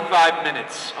 45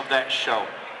 minutes of that show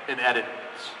in edits.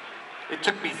 It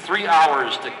took me 3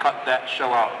 hours to cut that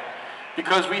show out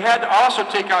because we had to also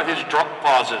take out his drunk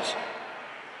pauses.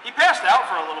 He passed out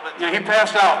for a little bit. Yeah, he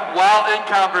passed out while in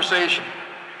conversation.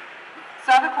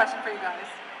 So I have a question for you guys.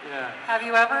 Yeah. Have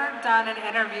you ever done an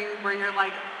interview where you're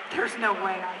like, there's no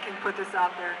way I can put this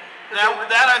out there?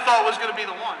 That I thought was going to be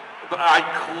the one. But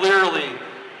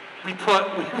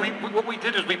what we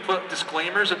did is we put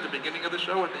disclaimers at the beginning of the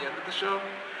show and the end of the show.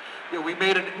 You know, we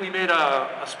made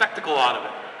a spectacle out of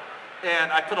it.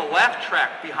 And I put a laugh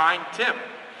track behind Tim.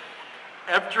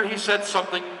 After he said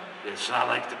something, it's not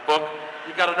like the book,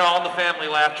 you got an All in the Family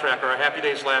laugh track or a Happy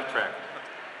Days laugh track.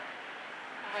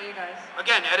 How about you guys?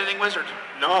 Again, editing wizard.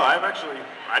 No, I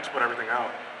just put everything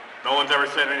out. No one's ever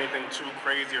said anything too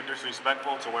crazy or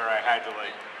disrespectful to where I had to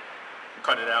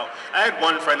cut it out. I had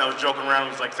one friend that was joking around,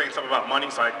 was saying something about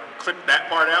money, so I clipped that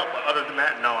part out. But other than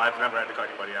that, no, I've never had to cut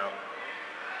anybody out.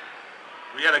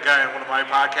 We had a guy on one of my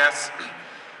podcasts.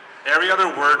 Every other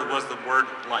word was the word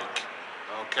like.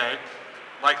 Okay?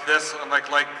 Like this, and like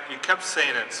he kept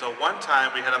saying it. So one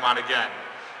time we had him on again.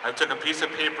 I took a piece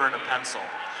of paper and a pencil.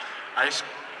 I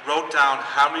wrote down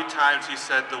how many times he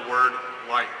said the word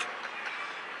like.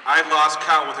 I lost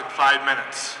count within 5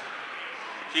 minutes.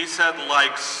 He said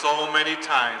like so many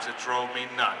times it drove me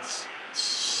nuts.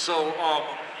 So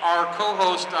our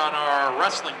co-host on our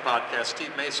wrestling podcast,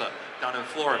 Steve Mesa, down in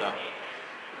Florida,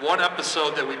 one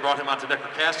episode that we brought him onto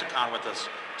Necrocasticon with us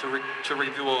to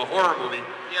review a horror movie.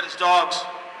 He had his dogs.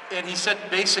 And he said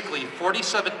basically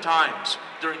 47 times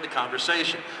during the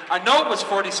conversation. I know it was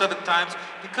 47 times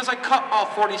because I cut all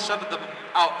 47 of them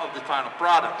out of the final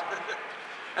product.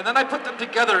 And then I put them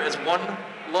together as one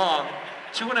long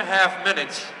 2.5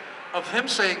 minutes of him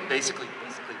saying basically.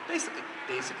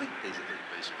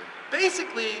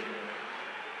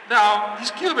 Now,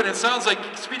 he's Cuban. It sounds like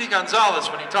Speedy Gonzalez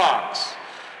when he talks.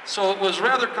 So it was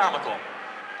rather comical.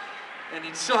 And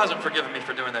he still hasn't forgiven me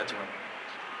for doing that to him.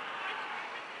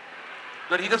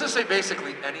 But he doesn't say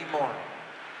basically anymore.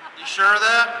 You sure of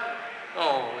that?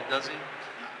 Oh, does he?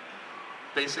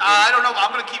 Basically? I don't know.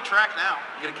 I'm going to keep track now.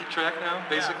 You going to keep track now,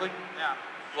 basically? Yeah.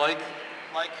 Like?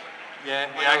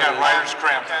 Yeah, I got writer's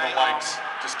cramp from the likes.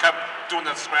 Just kept doing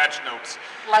the scratch notes.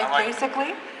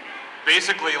 Basically?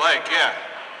 Basically, yeah.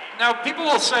 Now, people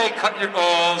will say cut your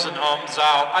ohs and ums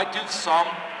out. I do some.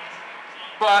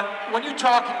 But when you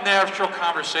talk in natural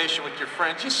conversation with your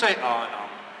friends, you say oh and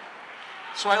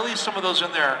So I leave some of those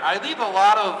in there. I'll leave in a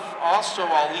lot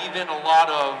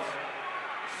of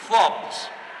flubs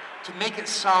to make it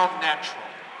sound natural.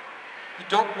 You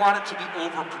don't want it to be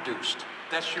overproduced.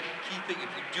 That's your key thing. If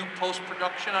you do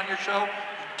post-production on your show,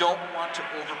 you don't want to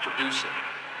overproduce it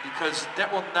because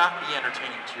that will not be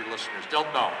entertaining to your listeners.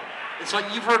 They'll know. It's like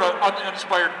you've heard an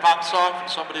uninspired pop song from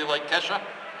somebody like Kesha,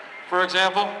 for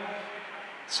example.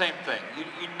 Same thing.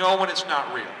 You know when it's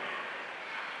not real.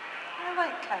 I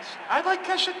like Kesha. I like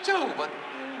Kesha too, but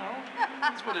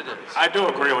that's what it is. I do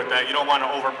agree with that. You don't want to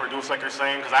overproduce like you're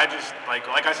saying, because I just,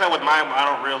 like I said with mine, I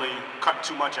don't really cut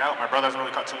too much out. My brother doesn't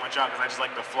really cut too much out because I just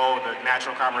like the flow, the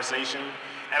natural conversation.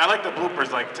 And I like the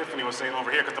bloopers like Tiffany was saying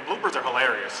over here, because the bloopers are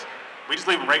hilarious. We just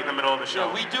leave them right in the middle of the show.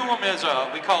 Yeah, we do them as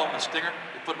we call them a stinger.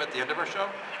 We put them at the end of our show,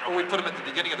 or we put them at the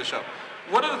beginning of the show.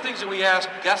 One of the things that we ask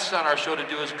guests on our show to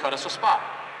do is cut us a spot.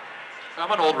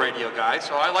 I'm an old radio guy,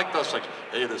 so I like those things.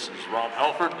 Hey, this is Rob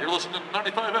Halford. You're listening to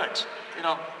 95X,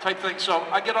 type thing. So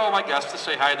I get all my guests to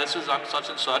say, hi, this is I'm such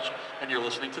and such, and you're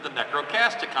listening to the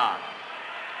Necrocasticon.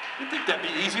 You'd think that'd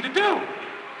be easy to do.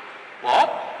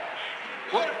 Well,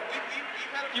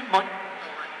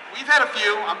 We've had a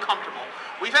few. I'm comfortable.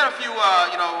 We've had a few,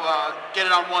 get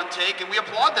it on one take, and we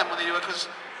applaud them when they do it because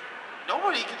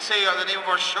nobody can say the name of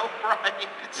our show right.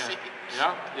 It seems.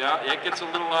 Yeah, it gets a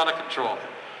little out of control.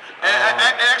 And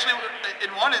actually,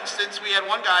 in one instance, we had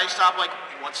one guy stop like,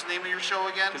 what's the name of your show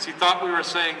again? Because he thought we were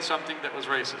saying something that was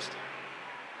racist.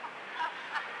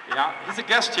 Yeah, he's a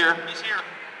guest here. He's here.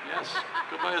 Yes,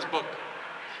 go buy his book.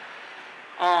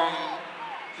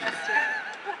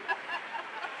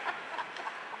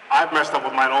 I've messed up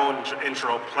with my own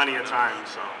intro plenty of times,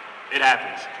 so it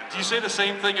happens. Do you say the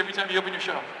same thing every time you open your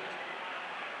show?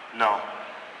 No.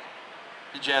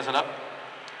 You jazz it up?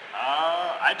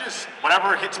 I just,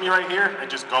 whatever hits me right here, it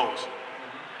just goes.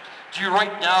 Do you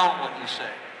write down what you say?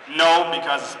 No,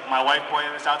 because my wife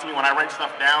pointed this out to me. When I write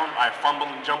stuff down, I fumble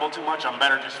and jumble too much. I'm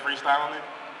better just freestyling it.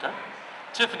 Okay.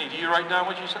 Tiffany, do you write down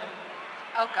what you say?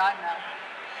 Oh, God, no.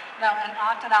 No, and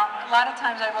often a lot of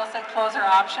times I will say clothes are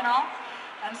optional.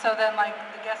 And so then,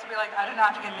 the guests will be like, I don't know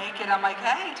how to get naked. I'm like,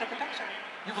 hey, take a picture.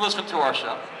 You've listened to our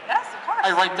show. Yes, of course.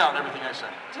 I write down everything I say.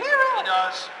 Do you really? He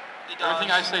does.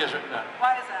 Everything I say is written down.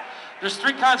 Why is that? There's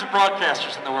 3 kinds of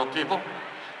broadcasters in the world, people.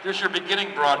 There's your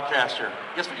beginning broadcaster.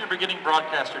 Guess what your beginning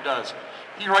broadcaster does?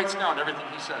 He writes down everything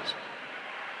he says.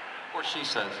 Or she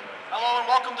says. Hello and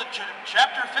welcome to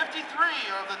chapter 53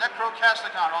 of the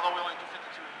Necrocasticon, although we only do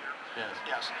 52 here.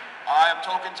 Yes. I am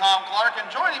Token Tom Clark, and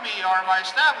joining me are my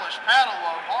established panel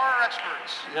of horror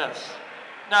experts. Yes.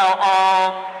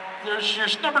 Now, there's your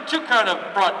number 2 kind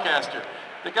of broadcaster.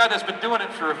 The guy that's been doing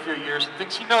it for a few years and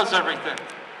thinks he knows everything.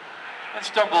 And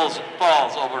stumbles and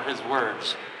falls over his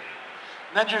words.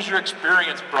 And then there's your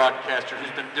experienced broadcaster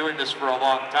who's been doing this for a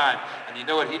long time. And you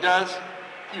know what he does?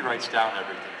 He writes down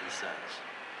everything he says.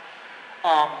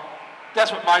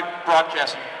 That's what my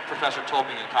broadcasting professor told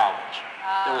me in college.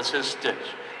 That was his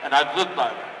stitch. And I've lived by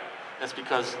that. That's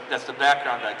because that's the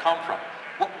background I come from.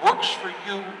 What works for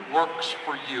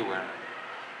you, Aaron.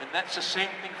 And that's the same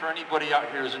thing for anybody out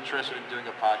here who's interested in doing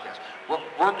a podcast. What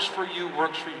works for you,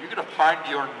 works for you. You're going to find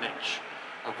your niche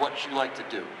of what you like to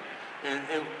do. And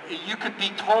you could be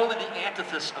totally the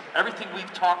antithesis of everything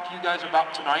we've talked to you guys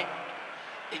about tonight,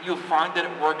 and you'll find that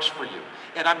it works for you.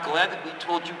 And I'm glad that we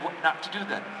told you what not to do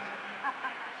then.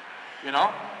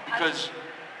 Because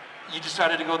you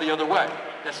decided to go the other way.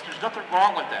 There's nothing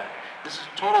wrong with that. This is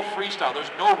total freestyle. There's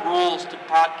no rules to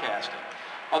podcasting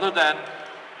other than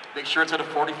make sure it's at a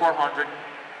 4400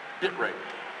 bit rate,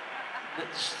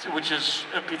 which is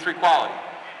MP3 quality,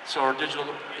 or digital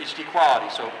HD quality.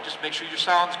 So just make sure your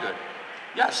sound's good.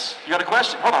 Yes, you got a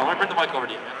question? Hold on, let me bring the mic over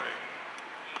to you, man.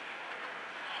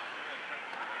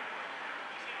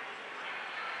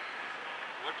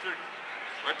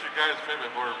 What's your guys'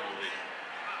 favorite horror movie?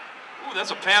 Ooh,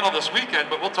 that's a panel this weekend,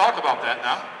 but we'll talk about that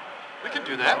now. We can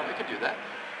do that.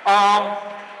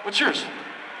 What's yours?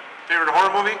 Favorite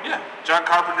horror movie? Yeah. John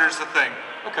Carpenter's The Thing.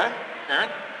 Okay. Aaron?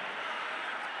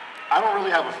 I don't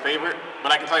really have a favorite,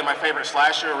 but I can tell you my favorite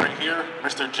slasher right here,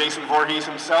 Mr. Jason Voorhees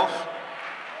himself.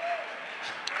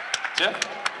 Jeff?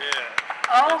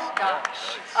 Yeah. Oh,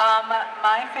 gosh.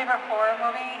 My favorite horror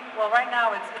movie, well, right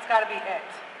now it's got to be It.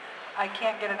 I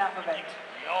can't get enough of it.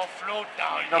 Y'all float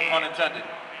down No pun intended.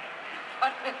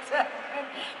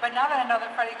 But now that I know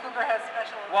that Freddy Krueger has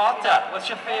special... Walter, what's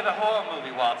your favorite horror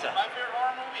movie, Walter? My favorite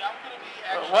horror movie, I'm going to be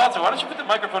actually... Walter, why don't you put the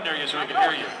microphone near you so we can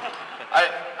hear you?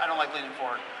 I don't like leaning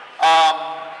forward.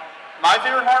 My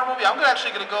favorite horror movie, I'm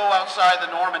actually going to go outside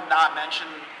the norm and not mention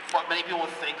what many people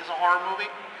would think is a horror movie.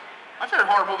 My favorite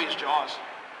horror movie is Jaws.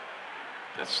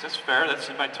 That's fair. That's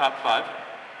in my top 5.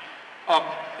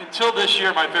 Until this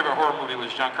year, my favorite horror movie was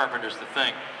John Carpenter's The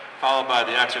Thing, followed by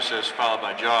The Exorcist, followed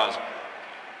by Jaws.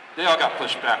 They all got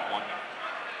pushed back one.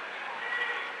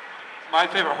 My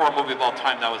favorite horror movie of all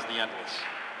time now is The Endless.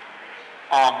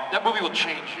 That movie will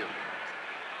change you.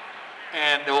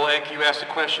 And it will make you ask the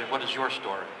question, what is your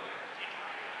story?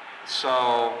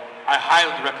 So I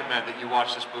highly recommend that you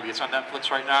watch this movie. It's on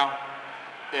Netflix right now.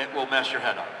 It will mess your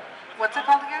head up. What's it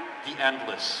called again? The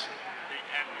Endless.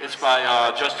 It's by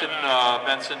Justin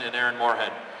Benson and Aaron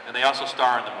Moorhead. And they also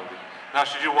star in the movie. Now,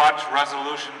 should you watch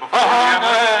Resolution before The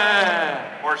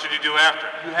Endless? Or should you do after?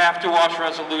 You have to watch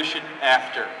Resolution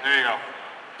after. There you go.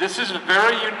 This is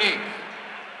very unique.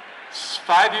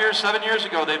 7 years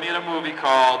ago, they made a movie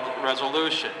called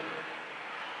Resolution.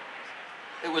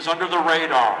 It was under the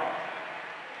radar.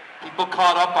 People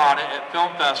caught up on it at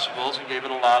film festivals and gave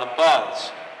it a lot of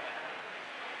buzz.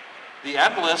 The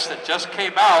Endless that just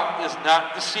came out is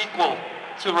not the sequel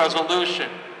to Resolution.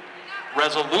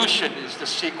 Resolution is the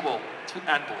sequel to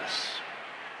Endless.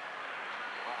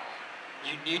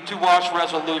 You need to watch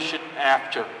Resolution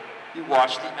after you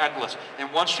watch The Endless.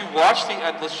 And once you watch The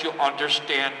Endless, you'll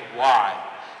understand why.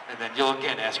 And then you'll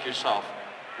again ask yourself,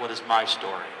 what is my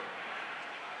story?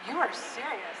 You are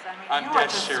serious. I mean, I'm you dead are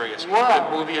just, serious.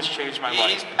 Whoa. The movie has changed my life.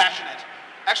 He's passionate.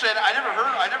 Actually, I never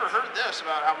heard this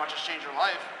about how much it's changed your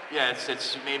life. Yeah,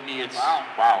 it's made me,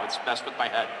 Wow. It's messed with my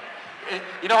head.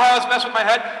 You know how it's messed with my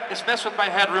head? It's messed with my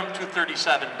head room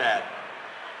 237 bad.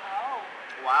 Oh.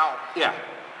 Wow. Yeah.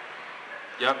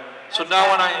 Yep. So now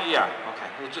when okay,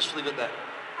 we'll just leave it that.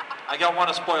 I don't want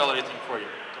to spoil anything for you.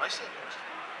 Do I see a ghost?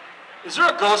 Is there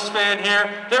a Ghost fan here?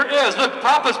 There is. Look,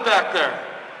 Papa's back there.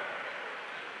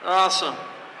 Awesome.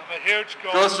 I'm a huge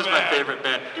Ghost is my favorite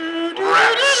band.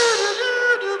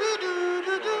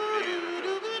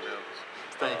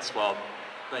 Thanks, Walt.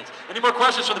 Thanks. Any more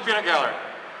questions from the peanut gallery?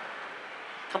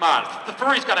 Come on. The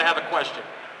furry's got to have a question.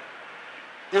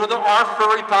 There are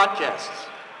furry podcasts.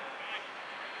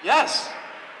 Yes.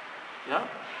 Yeah.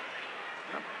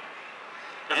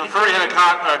 If a furry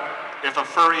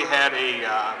had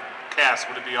a cast,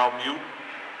 would it be all mute?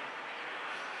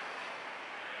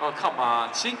 Oh, come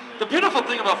on. See, the beautiful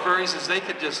thing about furries is they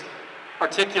can just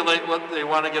articulate what they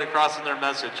want to get across in their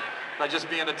message by just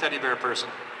being a teddy bear person.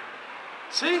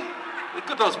 See? Look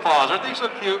at those paws. Aren't they so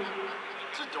cute?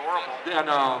 It's adorable. Yeah,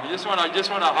 no. You just want to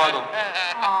hug them.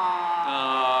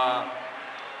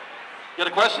 You got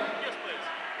a question? Yes, please.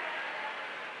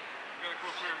 Got a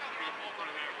quote for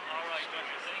all right, thank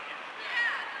you.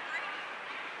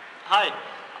 Hi.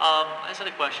 I just had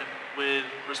a question. With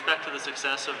respect to the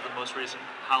success of the most recent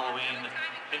Halloween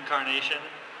incarnation,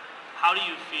 how do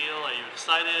you feel? Are you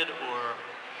excited or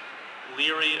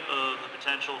leery of the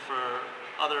potential for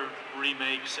other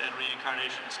remakes and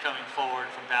reincarnations coming forward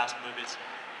from past movies?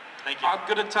 Thank you. I'm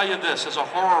going to tell you this, as a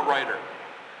horror writer,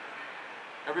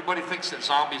 everybody thinks that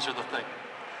zombies are the thing.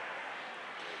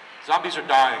 Zombies are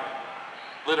dying,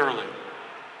 literally.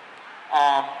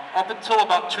 Up until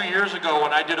about 2 years ago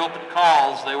when I did open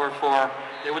calls, they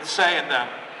would say in them,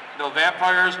 no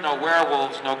vampires, no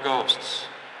werewolves, no ghosts.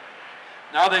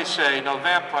 Now they say, no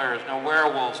vampires, no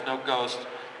werewolves, no ghosts,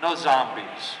 no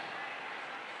zombies.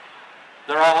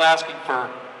 They're all asking for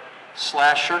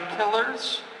slasher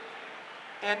killers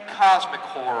and cosmic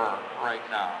horror right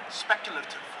now.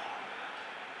 Speculative.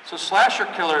 So slasher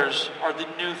killers are the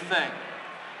new thing.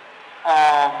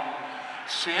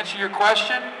 To answer your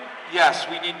question, yes,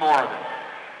 we need more of it.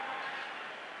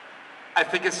 I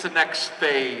think it's the next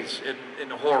phase in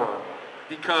horror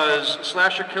because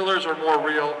slasher killers are more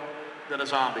real than a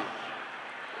zombie.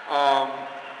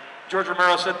 George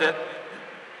Romero said that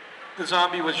the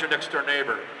zombie was your next door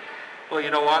neighbor. Well,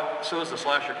 you know what? So is the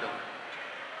slasher killer.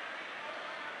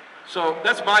 So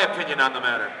that's my opinion on the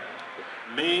matter.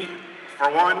 Me, for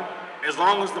one, as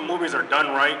long as the movies are done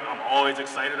right, I'm always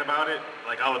excited about it.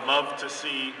 Like, I would love to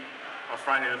see a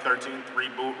Friday the 13th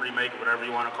reboot, remake, whatever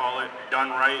you want to call it, done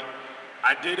right.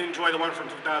 I did enjoy the one from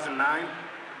 2009,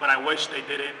 but I wish they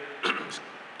did it,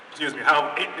 excuse me,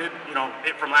 how it did,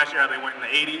 it from last year, how they went in the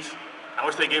 80s. I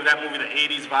wish they gave that movie the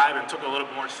 80s vibe and took it a little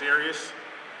more serious.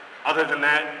 Other than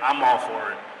that, I'm all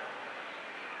for it.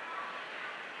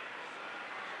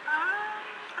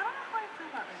 I don't know how I feel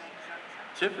about remakes.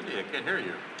 Tiffany, I can't hear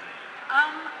you.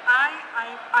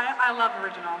 I love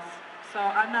originals, so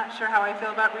I'm not sure how I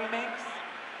feel about remakes.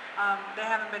 They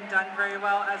haven't been done very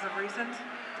well as of recent,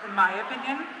 in my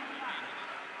opinion.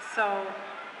 So,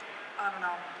 I don't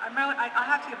know. I'll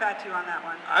have to get back to you on that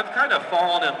one. I've kind of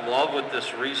fallen in love with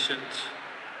this recent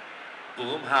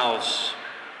Blumhouse.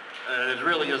 It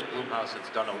really is Blumhouse that's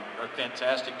done a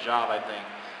fantastic job, I think,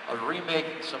 of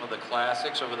remaking some of the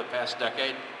classics over the past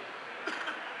decade.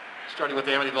 Starting with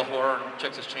Amityville Horror and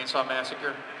Texas Chainsaw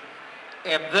Massacre.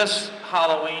 And this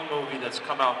Halloween movie that's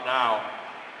come out now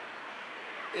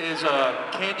is a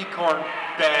candy corn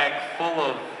bag full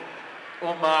of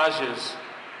homages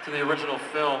to the original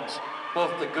films,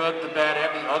 both the good, the bad,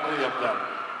 and the ugly of them.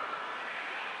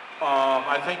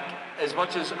 I think as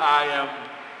much as I am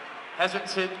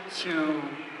hesitant to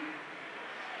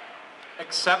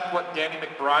accept what Danny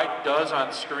McBride does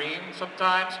on screen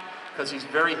sometimes, because he's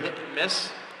very hit and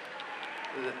miss,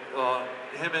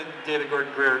 him and David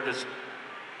Gordon Greer just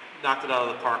knocked it out of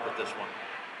the park with this one.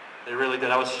 They really did.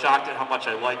 I was shocked at how much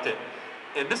I liked it.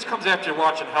 And this comes after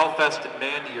watching Hellfest and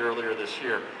Mandy earlier this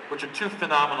year, which are two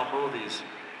phenomenal movies.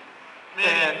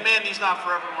 Mandy's not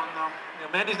for everyone, though.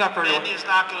 Yeah, Mandy's not for everyone. Mandy is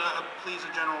not going to please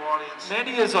a general audience.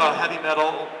 Mandy is a heavy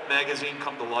metal magazine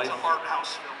come to life. It's an art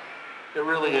house film. It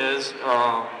really is.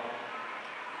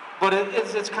 But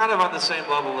it's kind of on the same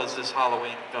level as this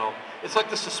Halloween film. It's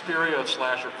like the Suspiria of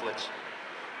slasher flicks.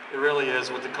 It really is,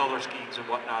 with the color schemes and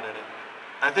whatnot in it.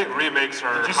 I think remakes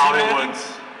are Did you see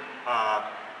Hollywood's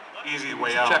easy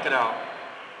way out. Check it out.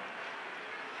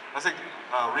 I think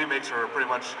remakes are pretty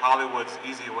much Hollywood's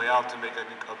easy way out to make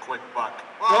a quick buck.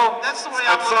 Well, that's the way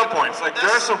I At some points, like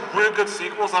there are some really good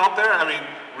sequels out there. I mean,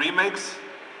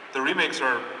 the remakes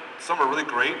are, some are really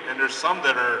great, and there's some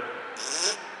that are.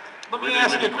 Let me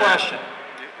ask you a question.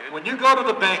 When you go to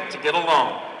the bank to get a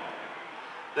loan,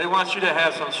 they want you to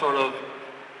have some sort of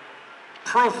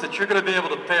proof that you're going to be able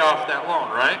to pay off that loan,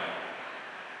 right?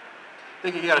 I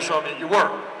think you got to show them that you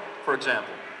work, for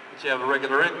example, that you have a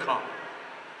regular income.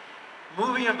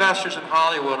 Movie investors in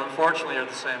Hollywood, unfortunately, are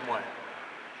the same way.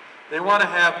 They want to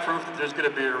have proof that there's going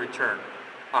to be a return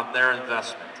on their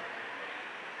investment.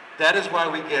 That is why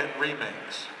we get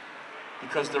remakes,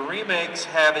 because the remakes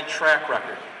have a track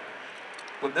record.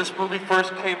 When this movie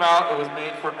first came out, it was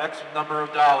made for X number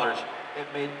of dollars. It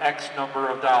made X number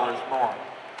of dollars more.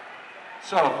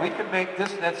 So if we can make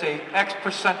this, that's a X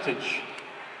percentage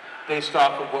based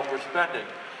off of what we're spending.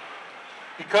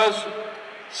 Because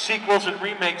sequels and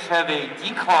remakes have a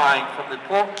decline from the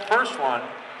first one,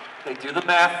 they do the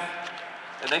math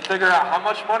and they figure out how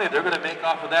much money they're going to make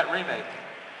off of that remake.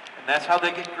 And that's how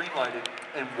they get greenlighted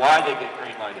and why they get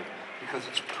greenlighted. Because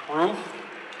it's proof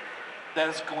that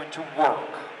it's going to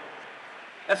work.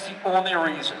 That's the only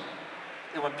reason.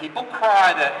 And when people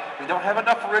cry that we don't have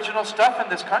enough original stuff in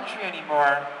this country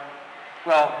anymore,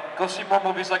 well, go see more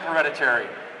movies like Hereditary.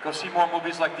 Go see more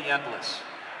movies like The Endless.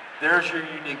 There's your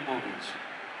unique movies.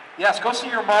 Yes, go see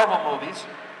your Marvel movies.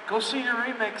 Go see your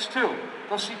remakes too.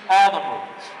 Go see all the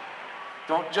movies.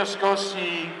 Don't just go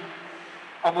see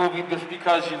a movie just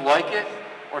because you like it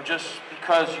or just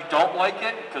because you don't like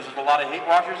it, because there's a lot of hate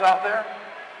watchers out there.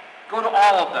 Go to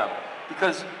all of them,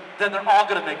 because then they're all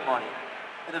going to make money.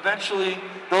 And eventually,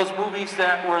 those movies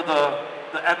that were the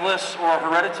Endless or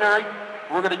Hereditary,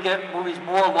 we're going to get movies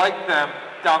more like them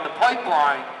down the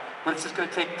pipeline, but it's just going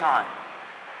to take time.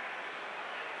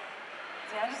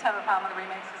 See, I just have a problem with the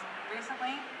remakes.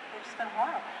 Recently, they've just been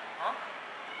horrible. Huh?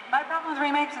 My problem with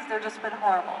remakes is they've just been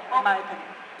horrible, in my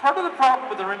opinion. Part of the problem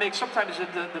with the remakes sometimes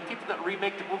is that the people that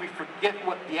remake the movie forget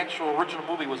what the actual original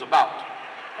movie was about.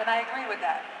 And I agree with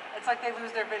that. It's like they lose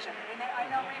their vision. I mean, I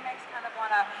know remakes kind of want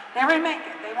to, they remake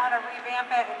it. They want to revamp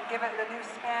it and give it a new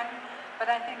spin. But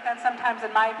I think that sometimes,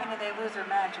 in my opinion, they lose their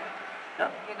magic.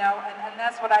 Yeah. You know, and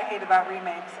that's what I hate about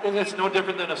remakes. And it's no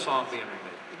different than a song being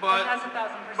remade. But, it has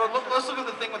 1,000%. but let's look at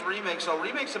the thing with remakes. So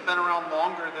remakes have been around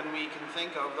longer than we can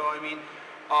think of, though. I mean,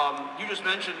 you just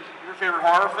mentioned your favorite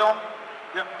horror film.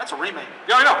 Yeah, that's a remake.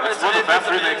 Yeah, I know. It's one of the best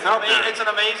remakes out there. It's an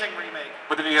amazing remake.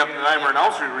 But then you have the Nightmare on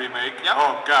Elm Street remake. Yep.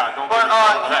 Oh, God, don't but, get me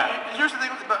started with that. Here's the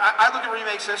thing. But I look at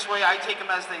remakes this way. I take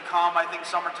them as they come. I think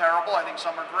some are terrible. I think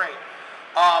some are great.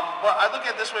 But I look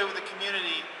at it this way with the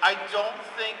community. I don't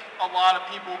think a lot of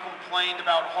people complained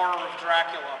about Horror of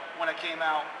Dracula when it came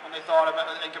out, when they thought about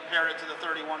it and compared it to the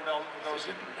 31 Bela Lugosi.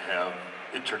 They didn't have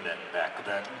internet back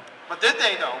then. But did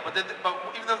they, though? But did they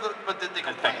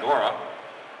complain? And Fangora.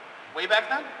 Way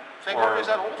back then? Fangora, is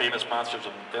that old? Famous Monsters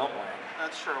of Filmland.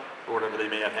 That's true. Or whatever they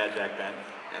may have had back then.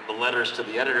 And the letters to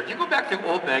the editor. If you go back to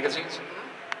old magazines,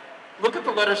 look at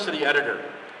the letters to the editor.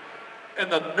 And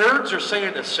the nerds are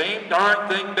saying the same darn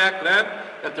thing back then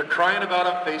that they're crying about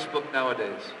on Facebook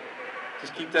nowadays.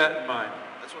 Just keep that in mind.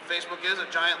 That's what Facebook is, a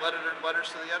giant letters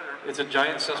to the editor. It's a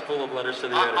giant cesspool of letters to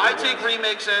the editor. I take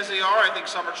remakes as they are. I think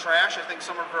some are trash. I think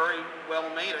some are very well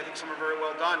made. I think some are very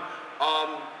well done.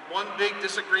 One big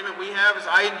disagreement we have is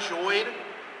I enjoyed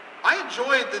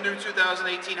the new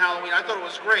 2018 Halloween. I thought it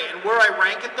was great. And where I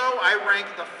rank it, though, I rank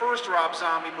the first Rob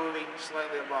Zombie movie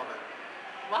slightly above it.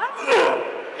 What?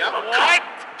 Yep. What?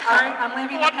 All right, I'm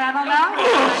leaving the panel now.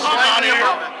 Slightly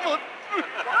above it.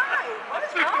 Why? What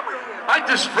is wrong with you? I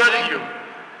discredit you.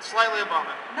 Slightly above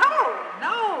it.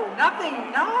 No,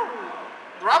 nothing, no.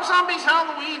 Rob Zombie's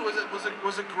Halloween was a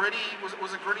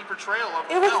gritty portrayal of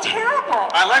the It was film. terrible.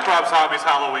 I like Rob Zombie's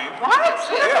Halloween. What?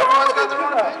 Everyone's got their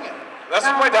own opinion. That's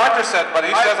what my doctor said, but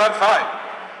he says I'm fine.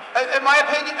 In my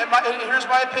opinion, here's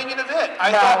my opinion of it.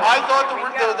 I thought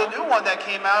the new one that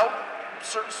came out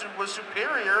was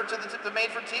superior to the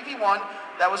made-for-TV one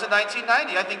that was in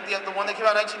 1990. I think the one that came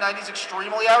out in 1990 is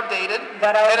extremely outdated,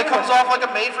 and it comes off like a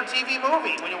made-for-TV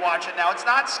movie when you watch it now. It's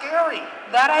not scary.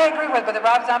 That I agree with, but the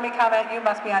Rob Zombie comment, you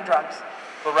must be on drugs.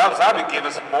 But Rob Zombie gave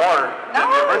us more than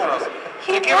the originals.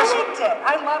 He ruined it.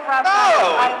 I love Rob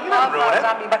Zombie. I love Rob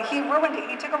Zombie, but he ruined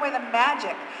it. He took away the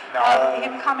magic of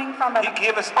him coming from a... He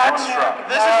gave us extra.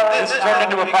 This is my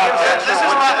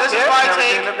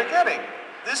take. in the beginning.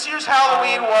 This year's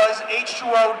Halloween was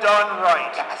H2O done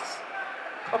right.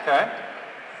 Okay.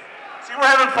 See, we're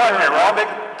having fun here. We're all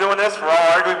doing this, we're all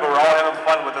arguing, but we're all having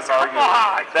fun with this argument.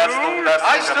 That's the best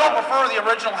I thing still about it. prefer the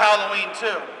original Halloween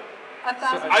too.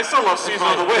 I still love Season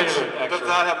of the Witch. It does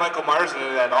not have Michael Myers in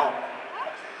it at all.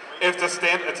 It's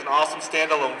an awesome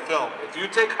standalone film. If you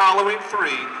take Halloween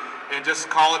 3 and just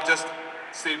call it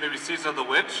maybe Season of the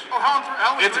Witch,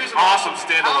 Halloween it's 3 an is awesome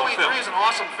standalone Halloween film. 3 is an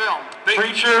awesome film.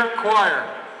 Preacher, choir.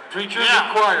 Preachers and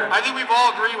choir. I think we've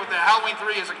all agreed with that. Halloween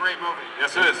 3 is a great movie.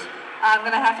 Yes, it is. I'm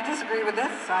going to have to disagree with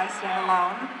this. I stand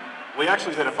alone. We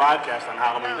actually did a podcast on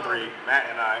Halloween 3, Matt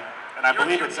and I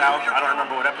believe it's out. I don't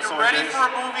remember what episode You're ready it is. for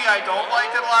a movie I don't like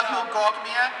that a lot of people gawk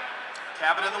me at?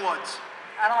 Cabin in the Woods.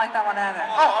 I don't like that one either.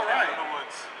 Oh, all right.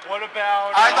 What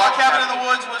about... I thought Cabin in the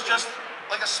Woods was just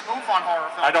like a spoof on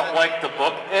horror films. I don't like the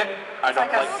book It. I don't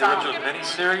like a like the song. original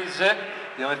miniseries It.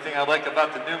 The only thing I like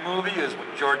about the new movie is when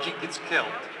Georgie gets killed.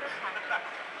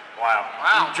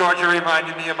 Wow. Georgie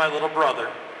reminded me of my little brother.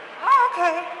 Oh,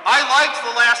 okay. I liked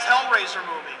the last Hellraiser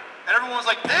movie. And everyone was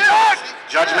like, damn!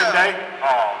 Judgment Day?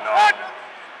 Oh, no.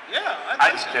 Yeah. I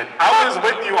just kidding. I was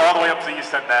with you all the way up till you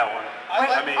said that one. I'm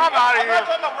not mean, talking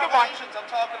about Revelations. I'm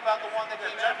talking about the one that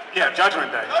came after. yeah,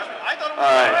 Judgment Day. Judgment. I thought it was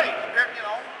All right. great. You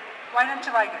know. Why didn't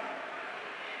you like it?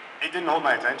 It didn't hold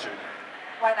my attention.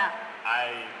 Why not?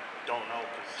 I don't know,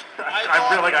 because I I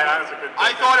feel like I honestly couldn't.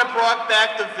 I thought it brought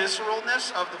back the visceralness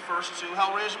of the first two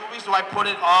Hellraiser movies. Do I put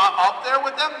it up there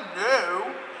with them? No.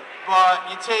 But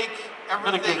you take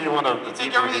everything. You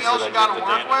take everything else you got to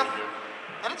work with,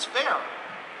 and it's fair.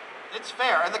 It's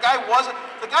fair. And the guy wasn't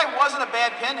a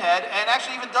bad Pinhead, and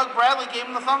actually even Doug Bradley gave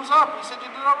him the thumbs up. He said you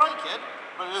did all right, kid.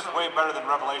 But it is way better than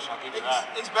Revelation, I'll give you that.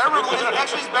 It's better.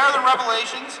 Actually, it's better than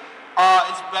Revelations.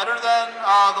 It's better than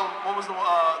what was the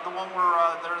one where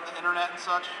they're the internet and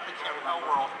such. I can't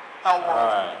remember. Hellworld. All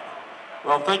right.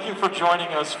 Well, thank you for joining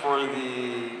us for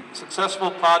the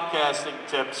successful podcasting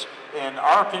tips and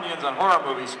our opinions on horror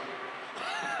movies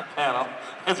panel,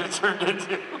 as it turned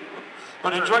into.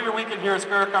 But enjoy your weekend here at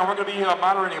Sparacon. We're going to be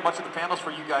moderating a bunch of the panels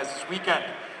for you guys this weekend.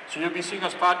 So you'll be seeing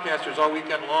us podcasters all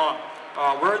weekend long.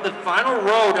 We're in the final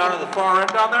row down at the far end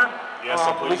down there. Yes,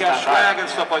 so please we got stop by. swag and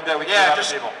stuff like that. We can Yeah, get out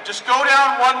to people. just go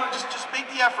down one. Just make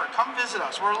the effort. Come visit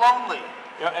us. We're lonely.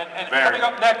 Yeah, and coming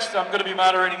up next, I'm going to be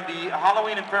moderating the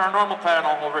Halloween and Paranormal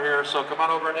panel over here. So come on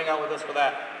over and hang out with us for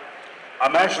that.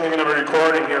 I'm actually going to be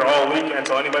recording here all weekend,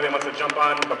 so anybody that wants to jump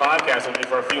on the podcast with me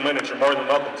for a few minutes, you're more than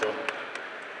welcome to.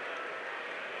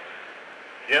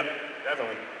 Yep,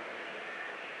 definitely.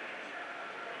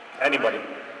 Anybody.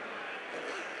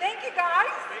 Thank you, guys.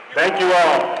 Thank you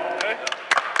all.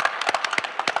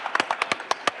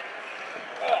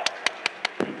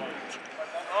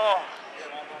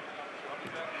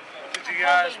 Did you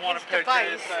guys want to pick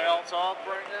anything else up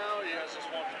right now? You guys just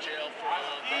want the jail for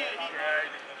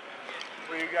right?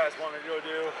 What do you guys want to go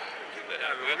do?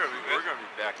 Yeah, we're gonna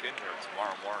be back in here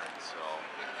tomorrow morning, so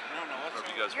whatever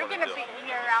you guys You're want going to to do. be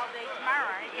here all day tomorrow,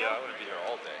 aren't you? Yeah, I'm gonna be here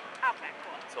all day Okay,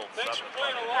 cool. until Thanks 7 for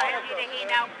playing o'clock. along. Tired of you to hang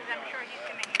out because I'm sure he's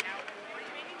going to hang out.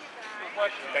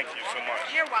 Thank you so much.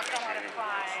 You're welcome. It's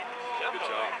fine. Good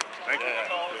job. Thank you.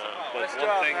 But Nice one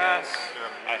job, thing man. is,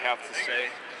 I have to say,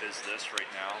 is this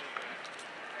right now.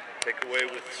 Take away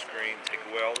with the screen, take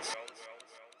away all the